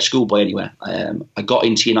didn't get schoolboy anywhere. I got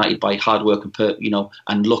into United by hard work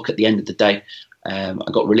and luck at the end of the day. I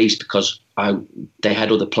got released because they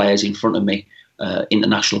had other players in front of me,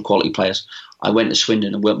 international quality players. I went to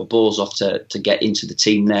Swindon and worked my balls off to get into the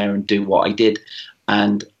team there and do what I did.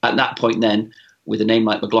 And at that point then, with a name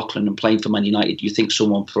like McLaughlin and playing for Man United, you think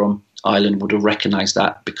someone from Ireland would have recognised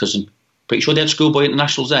that because I'm pretty sure they had schoolboy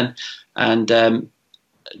internationals then. And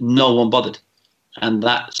no one bothered. And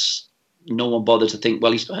no one bothered to think,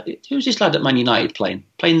 well, who's this lad at Man United playing?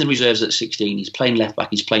 Playing the reserves at 16, he's playing left back,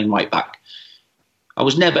 he's playing right back. I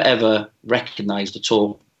was never ever recognised at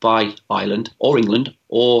all by Ireland or England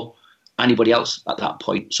or anybody else at that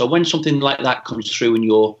point. So when something like that comes through and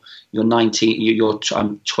you're 19,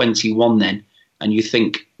 I'm 21 then, and you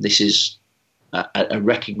think this is a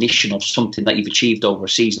recognition of something that you've achieved over a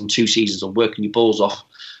season, 2 seasons of working your balls off,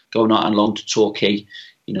 going out on loan to Torquay,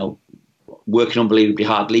 working unbelievably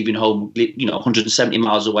hard, leaving home, 170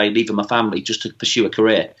 miles away, leaving my family just to pursue a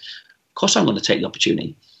career. Of course, I'm going to take the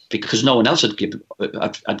opportunity because no one else had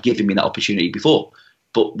given me that opportunity before.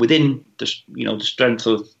 But within the strength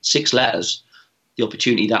of 6 letters, the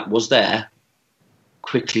opportunity that was there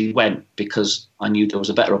quickly went because I knew there was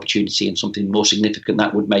a better opportunity and something more significant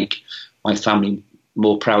that would make my family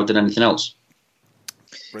more proud than anything else.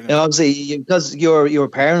 Obviously, because your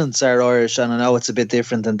parents are Irish, and I know it's a bit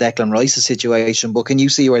different than Declan Rice's situation, but can you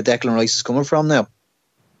see where Declan Rice is coming from now?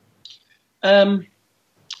 I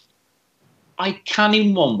can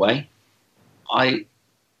in one way. I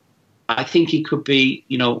think he could be,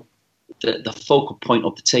 the focal point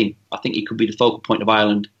of the team. I think he could be the focal point of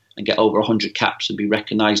Ireland and get over 100 caps and be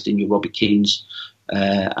recognised in your Robbie Keanes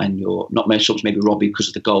and your, not so much maybe Robbie because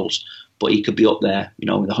of the goals, but he could be up there, with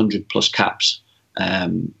 100 plus caps.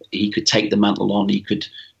 He could take the mantle on. He could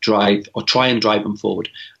drive or try and drive them forward.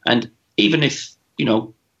 And even if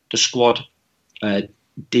the squad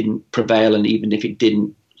didn't prevail, and even if it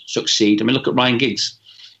didn't succeed, I mean, look at Ryan Giggs.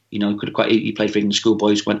 He played for England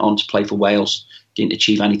schoolboys, went on to play for Wales, didn't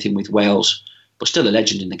achieve anything with Wales, but still a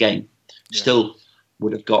legend in the game. Yeah. Still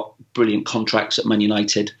would have got brilliant contracts at Man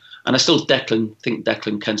United, and I still think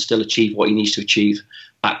Declan can still achieve what he needs to achieve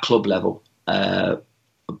at club level.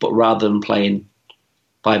 But rather than playing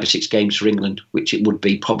 5 or 6 games for England, which it would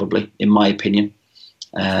be probably, in my opinion,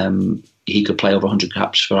 he could play over 100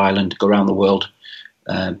 caps for Ireland, go around the world,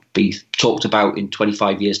 be talked about in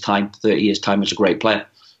 25 years' time, 30 years' time as a great player.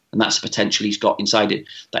 And that's the potential he's got inside it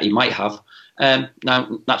that he might have.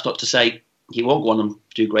 Now, that's not to say he won't go on and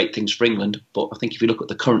do great things for England, but I think if you look at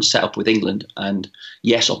the current setup with England, and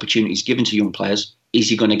yes, opportunities given to young players, is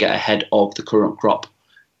he going to get ahead of the current crop?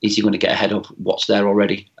 Is he going to get ahead of what's there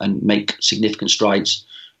already and make significant strides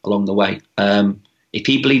along the way? If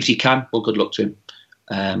he believes he can, well, good luck to him.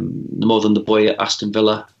 No more than the boy at Aston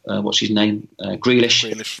Villa, what's his name?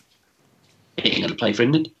 Grealish. He ain't going to play for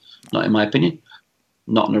England, not in my opinion.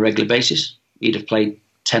 Not on a regular basis. He'd have played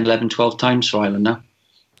 10, 11, 12 times for Ireland now.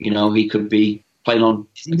 He could be playing on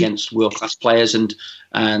against world-class players and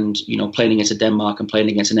playing against a Denmark and playing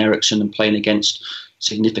against an Eriksson and playing against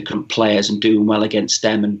significant players and doing well against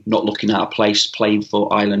them and not looking out of place, playing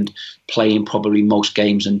for Ireland, playing probably most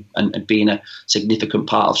games and being a significant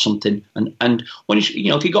part of something. And when if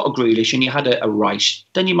you got a Grealish and you had a Rice,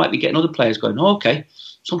 then you might be getting other players going, oh, okay,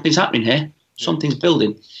 something's happening here, something's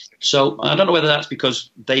building. So I don't know whether that's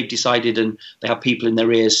because they've decided and they have people in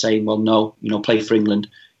their ears saying, well, no, play for England,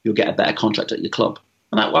 you'll get a better contract at your club.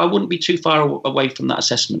 And I wouldn't be too far away from that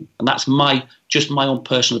assessment. And that's just my own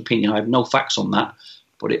personal opinion. I have no facts on that,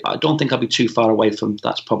 but I don't think I'd be too far away from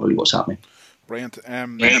that's probably what's happening. Brilliant.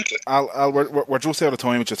 Al, we're just out of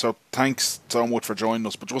time with you, so thanks so much for joining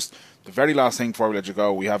us. But just the very last thing before we let you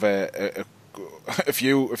go, we have a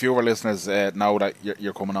few of our listeners know that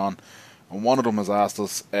you're coming on. And one of them has asked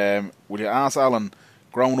us, will you ask Alan,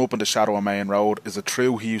 growing up in the shadow of Main Road, is it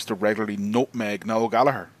true he used to regularly nutmeg Noel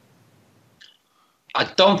Gallagher? I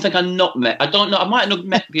don't think I nutmeg. I don't know. I might have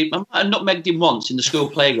nutmegged him once in the school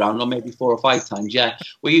playground, or maybe 4 or 5 times. Yeah,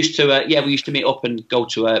 we used to meet up and go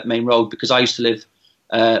to Main Road because I used to live.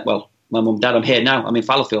 My mum and dad. I'm here now. I'm in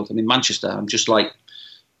Fallowfield. I'm in Manchester. I'm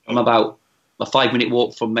about a 5-minute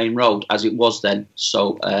walk from Main Road, as it was then.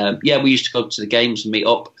 So, we used to go to the games and meet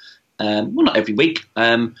up. Well, not every week.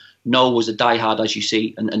 Noel was a diehard, as you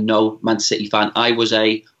see, and no Man City fan. I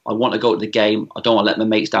want to go to the game. I don't want to let my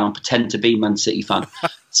mates down, pretend to be Man City fan.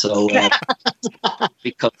 So,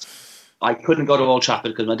 because I couldn't go to Old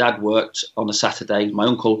Trafford because my dad worked on a Saturday. My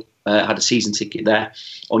uncle had a season ticket there,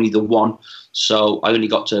 only the one. So I only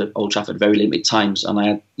got to Old Trafford very limited times. And I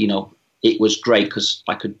had, it was great because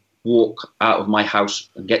I could walk out of my house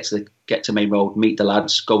and get to Main Road, meet the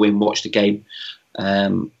lads, go in, watch the game.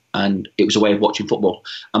 And it was a way of watching football.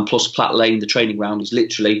 And plus Platt Lane, the training ground, is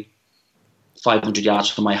literally 500 yards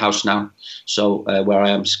from my house now. So where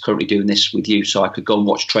I am currently doing this with you, so I could go and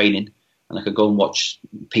watch training, and I could go and watch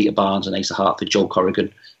Peter Barnes and Asa Hartford, Joe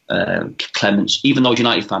Corrigan, Clements. Even though I was a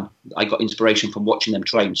United fan, I got inspiration from watching them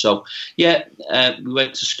train. So we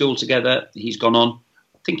went to school together. He's gone on.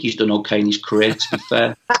 I think he's done okay in his career, to be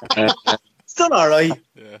fair. It's done all right.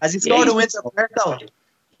 Yeah. Has he scored a win though?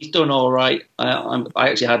 He's done all right. I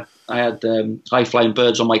actually had high flying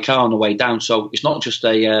birds on my car on the way down. So it's not just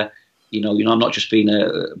I'm not just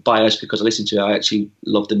being biased because I listen to it. I actually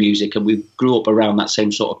love the music, and we grew up around that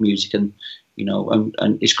same sort of music. And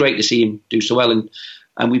and it's great to see him do so well.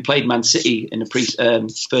 And we played Man City in the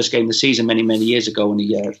first game of the season many years ago, and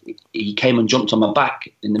he came and jumped on my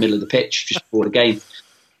back in the middle of the pitch just before the game.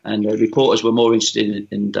 And reporters were more interested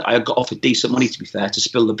in. I got offered decent money, to be fair, to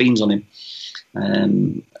spill the beans on him.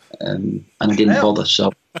 And I didn't bother.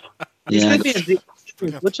 So, yeah. You still be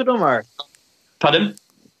in touch with him, or? Pardon?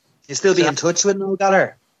 You still be in touch with Noel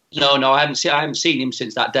Gallagher? No, I haven't seen him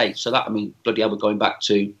since that day. So bloody hell, we're going back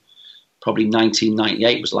to probably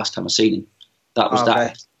 1998 was the last time I seen him. That was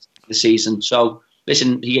the season. So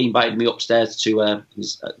listen, he invited me upstairs to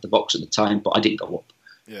the box at the time, but I didn't go up.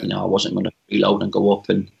 Yeah. I wasn't going to reload and go up.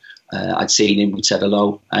 And I'd seen him, we'd said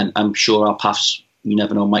hello, and I'm sure our paths, you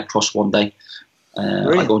never know, might cross one day.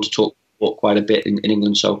 I go on to talk quite a bit in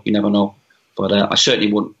England, so you never know. But I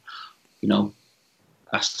certainly wouldn't,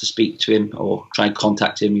 ask to speak to him or try and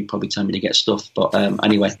contact him. He'd probably tell me to get stuff. But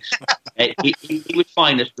anyway, he was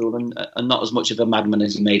fine at school and not as much of a madman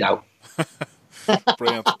as he made out.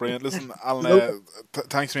 Brilliant. Listen, Alan,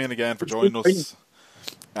 thanks man again for joining us.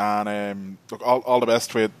 And look, all the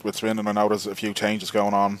best with Swindon. I know there's a few changes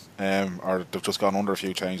going on, or they've just gone under a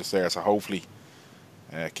few changes there. So hopefully,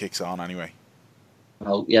 it kicks on anyway.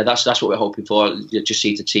 Well, yeah, that's what we're hoping for. You just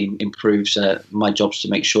see the team improves. My job's to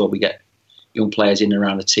make sure we get young players in and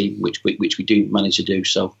around the team, which we do manage to do.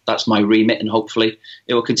 So that's my remit, and hopefully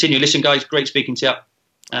it will continue. Listen, guys, great speaking to you.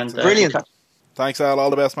 And brilliant. Thanks, Al. All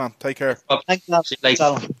the best, man. Take care. Thanks,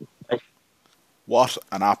 Al. What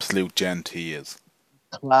an absolute gent he is.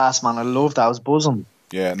 Class, man. I love that. I was buzzing.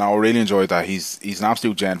 Yeah, no, I really enjoyed that. He's an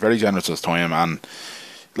absolute gent, very generous with his time, and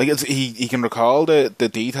he can recall the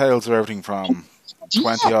details of everything from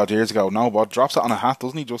 20 odd years ago. No, but drops it on a hat,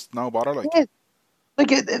 doesn't he? Just no bother, Yeah.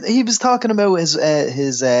 He was talking about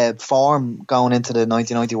his form going into the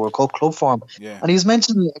 1990 World Cup club form, and he was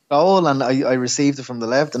mentioning a goal, and I received it from the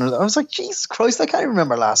left, and I was like, Jesus Christ, I can't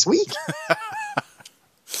remember last week.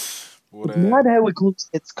 It's mad how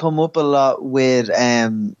it's come up a lot with.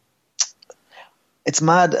 It's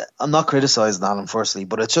mad. I'm not criticising Alan, firstly,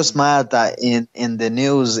 but it's just mad that in the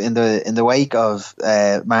news in the wake of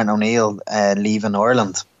Martin O'Neill leaving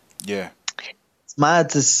Ireland. Yeah, it's mad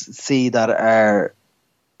to see that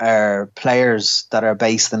our players that are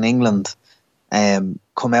based in England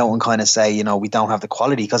come out and kind of say, we don't have the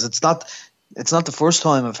quality, because it's not the first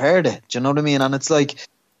time I've heard it. Do you know what I mean? And it's like,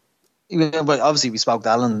 obviously we spoke to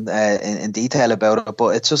Alan in detail about it,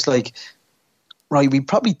 but it's just like, right, we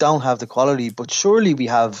probably don't have the quality, but surely we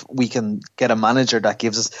can get a manager that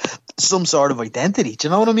gives us some sort of identity. Do you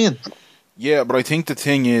know what I mean? Yeah, but I think the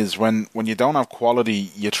thing is, when you don't have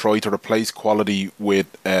quality, you try to replace quality with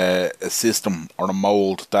a system or a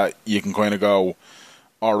mould that you can kind of go,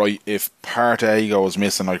 all right, if part A goes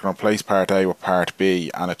missing, I can replace part A with part B,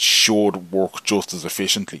 and it should work just as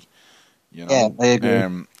efficiently. Yeah, I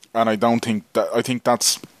agree. And I don't think that. I think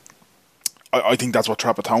that's what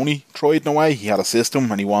Trapattoni tried in a way. He had a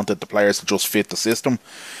system, and he wanted the players to just fit the system.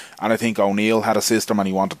 And I think O'Neill had a system, and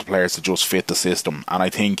he wanted the players to just fit the system. And I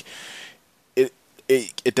think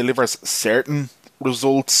it delivers certain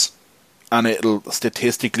results, and it'll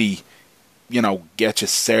statistically, get you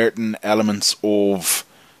certain elements of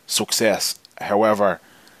success. However,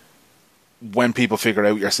 when people figure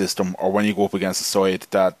out your system, or when you go up against a side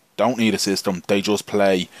that don't need a system, they just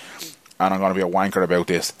play, and I'm going to be a wanker about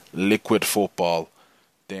this, liquid football,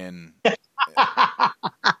 then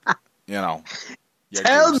You're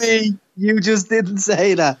Tell goose. me you just didn't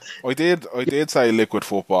say that. I did say liquid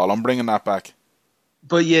football. I'm bringing that back.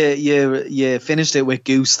 But you finished it with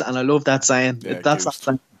goose, and I love that saying. Yeah, That's goosed.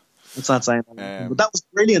 not saying. But that was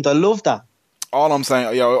brilliant. I love that. All I'm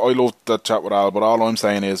saying, yeah, I loved that chat with Al, but all I'm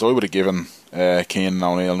saying is I would have given Keenan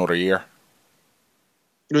O'Neill another year.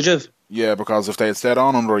 Would you? Yeah, because if they had stayed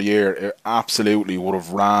on under a year, it absolutely would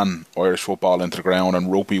have ran Irish football into the ground, and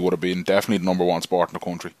rugby would have been definitely the number one sport in the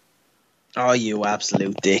country. Oh, you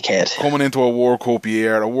absolute dickhead. Coming into a World Cup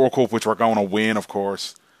year, a World Cup which we're going to win, of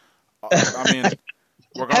course. I mean,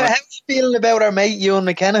 we're going How are you feeling about our mate Ewan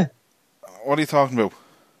McKenna? What are you talking about?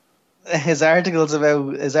 His article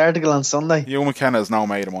on Sunday. Hugh McKenna is now a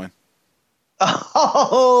mate of mine.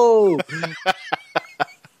 Oh!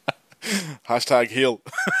 Hashtag Hill.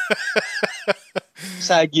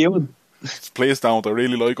 Sag Ewan. Please don't. I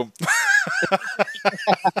really like him.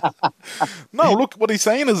 No, look, what he's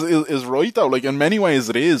saying is right though. Like in many ways,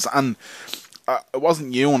 it is, and it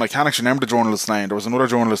wasn't you, and I can't actually remember the journalist's name. There was another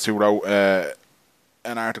journalist who wrote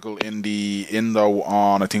an article in the Indo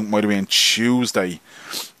on, I think it might have been Tuesday,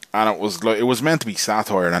 and it was meant to be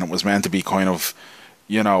satire, and it was meant to be kind of,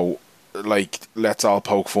 you know, like let's all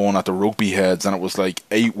poke fun at the rugby heads, and it was like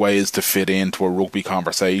 8 ways to fit into a rugby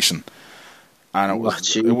conversation, and it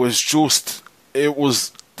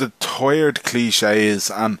was the tired cliches,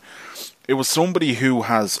 and it was somebody who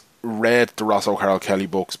has read the Ross O'Carroll Kelly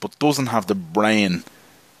books but doesn't have the brain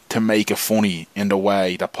to make it funny in the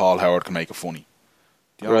way that Paul Howard can make it funny.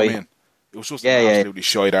 Do you know what I mean? It was just an absolutely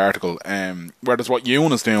shite article. Whereas what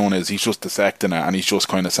Ewan is doing is he's just dissecting it, and he's just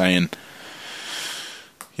kind of saying,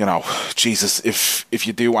 you know, Jesus, if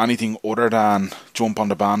you do anything other than jump on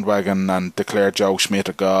the bandwagon and declare Joe Schmidt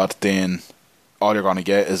a god, then all you're going to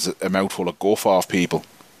get is a mouthful of guff off people.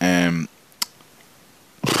 I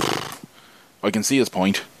can see his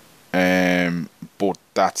point. But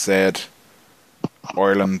that said,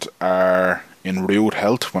 Ireland are in rude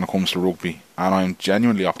health when it comes to rugby, and I'm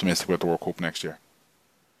genuinely optimistic about the World Cup next year.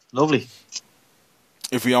 Lovely.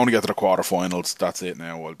 If we only get to the quarterfinals, that's it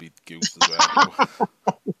now. I'll be goosed as well.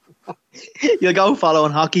 You'll go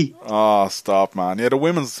following hockey. Oh, stop, man. Yeah, the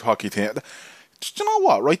women's hockey team. Do you know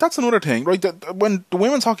what, right? That's another thing, right? When the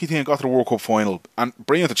women's hockey team got to the World Cup final, and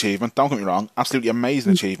brilliant achievement, don't get me wrong, absolutely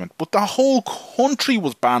amazing achievement, but the whole country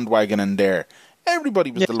was bandwagoning there. Everybody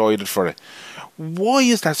was delighted for it. Why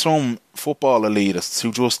is there some football elitists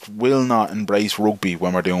who just will not embrace rugby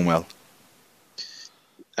when we're doing well?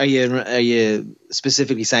 Are you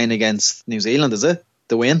specifically saying against New Zealand, is it?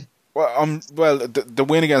 The win? Well, the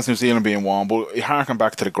win against New Zealand being one, but harken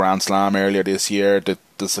back to the Grand Slam earlier this year, the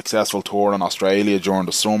successful tour in Australia during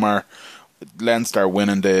the summer, Leinster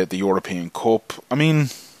winning the European Cup. I mean,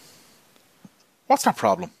 what's that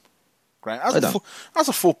problem? Grant? As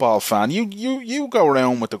a football fan, you go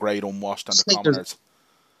around with the great unwashed and the commoners.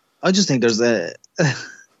 I just think there's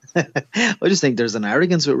an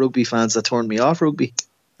arrogance with rugby fans that turned me off rugby.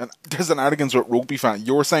 And there's an arrogance with rugby fans.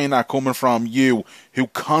 You're saying that coming from you, who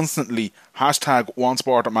constantly hashtag one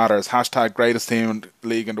sport that matters, hashtag greatest team in the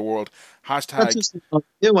league in the world, hashtag. That's just to annoy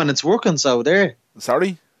you when it's working. So there.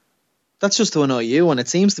 Sorry. That's just to annoy you, and it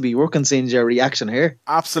seems to be working. Seeing your reaction here.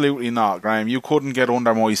 Absolutely not, Graham. You couldn't get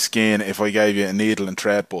under my skin if I gave you a needle and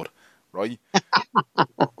thread, bud. Right?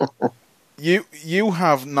 You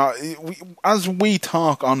have not. As we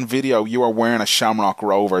talk on video, you are wearing a Shamrock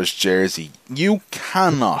Rovers jersey. You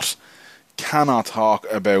cannot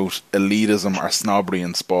talk about elitism or snobbery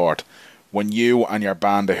in sport when you and your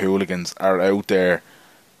band of hooligans are out there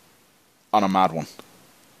on a mad one.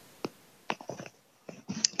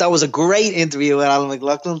 That was a great interview with Alan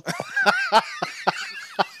McLaughlin.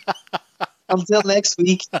 Until next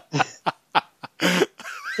week.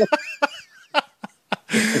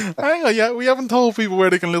 Hang on, yeah, we haven't told people where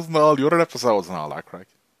they can listen to all the other episodes and all that, Craig.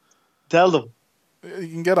 Tell them. You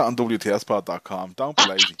can get it on WTSpod.com. Don't be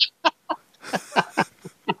lazy.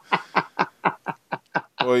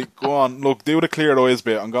 Right, go on. Look, do the clear eyes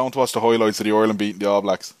bit. I'm going to watch the highlights of the Ireland beating the All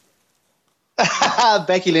Blacks.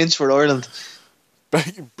 Becky Lynch for Ireland.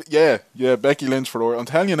 Becky Lynch for Ireland. I'm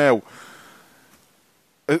telling you now,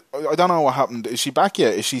 I don't know what happened. Is she back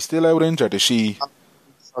yet? Is she still out injured? Is she...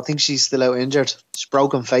 I think she's still out injured. She's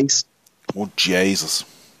broken face. Oh, Jesus.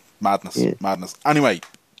 Madness. Anyway,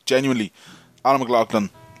 genuinely, Alan McLaughlin,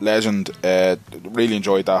 legend. Really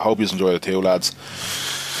enjoyed that. Hope you enjoyed it too, lads.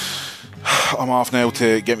 I'm off now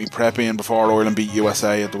to get me prepping before Ireland beat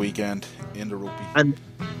USA at the weekend in the rugby.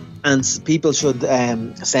 And people should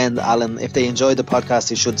send Alan, if they enjoy the podcast,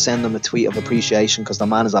 they should send him a tweet of appreciation, because the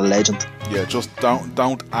man is a legend. Yeah, just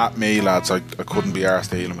don't at me, lads. I couldn't be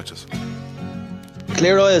arsed dealing with you.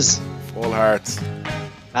 Clear eyes. Full hearts.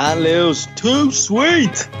 Can't lose. Too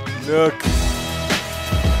sweet. Look.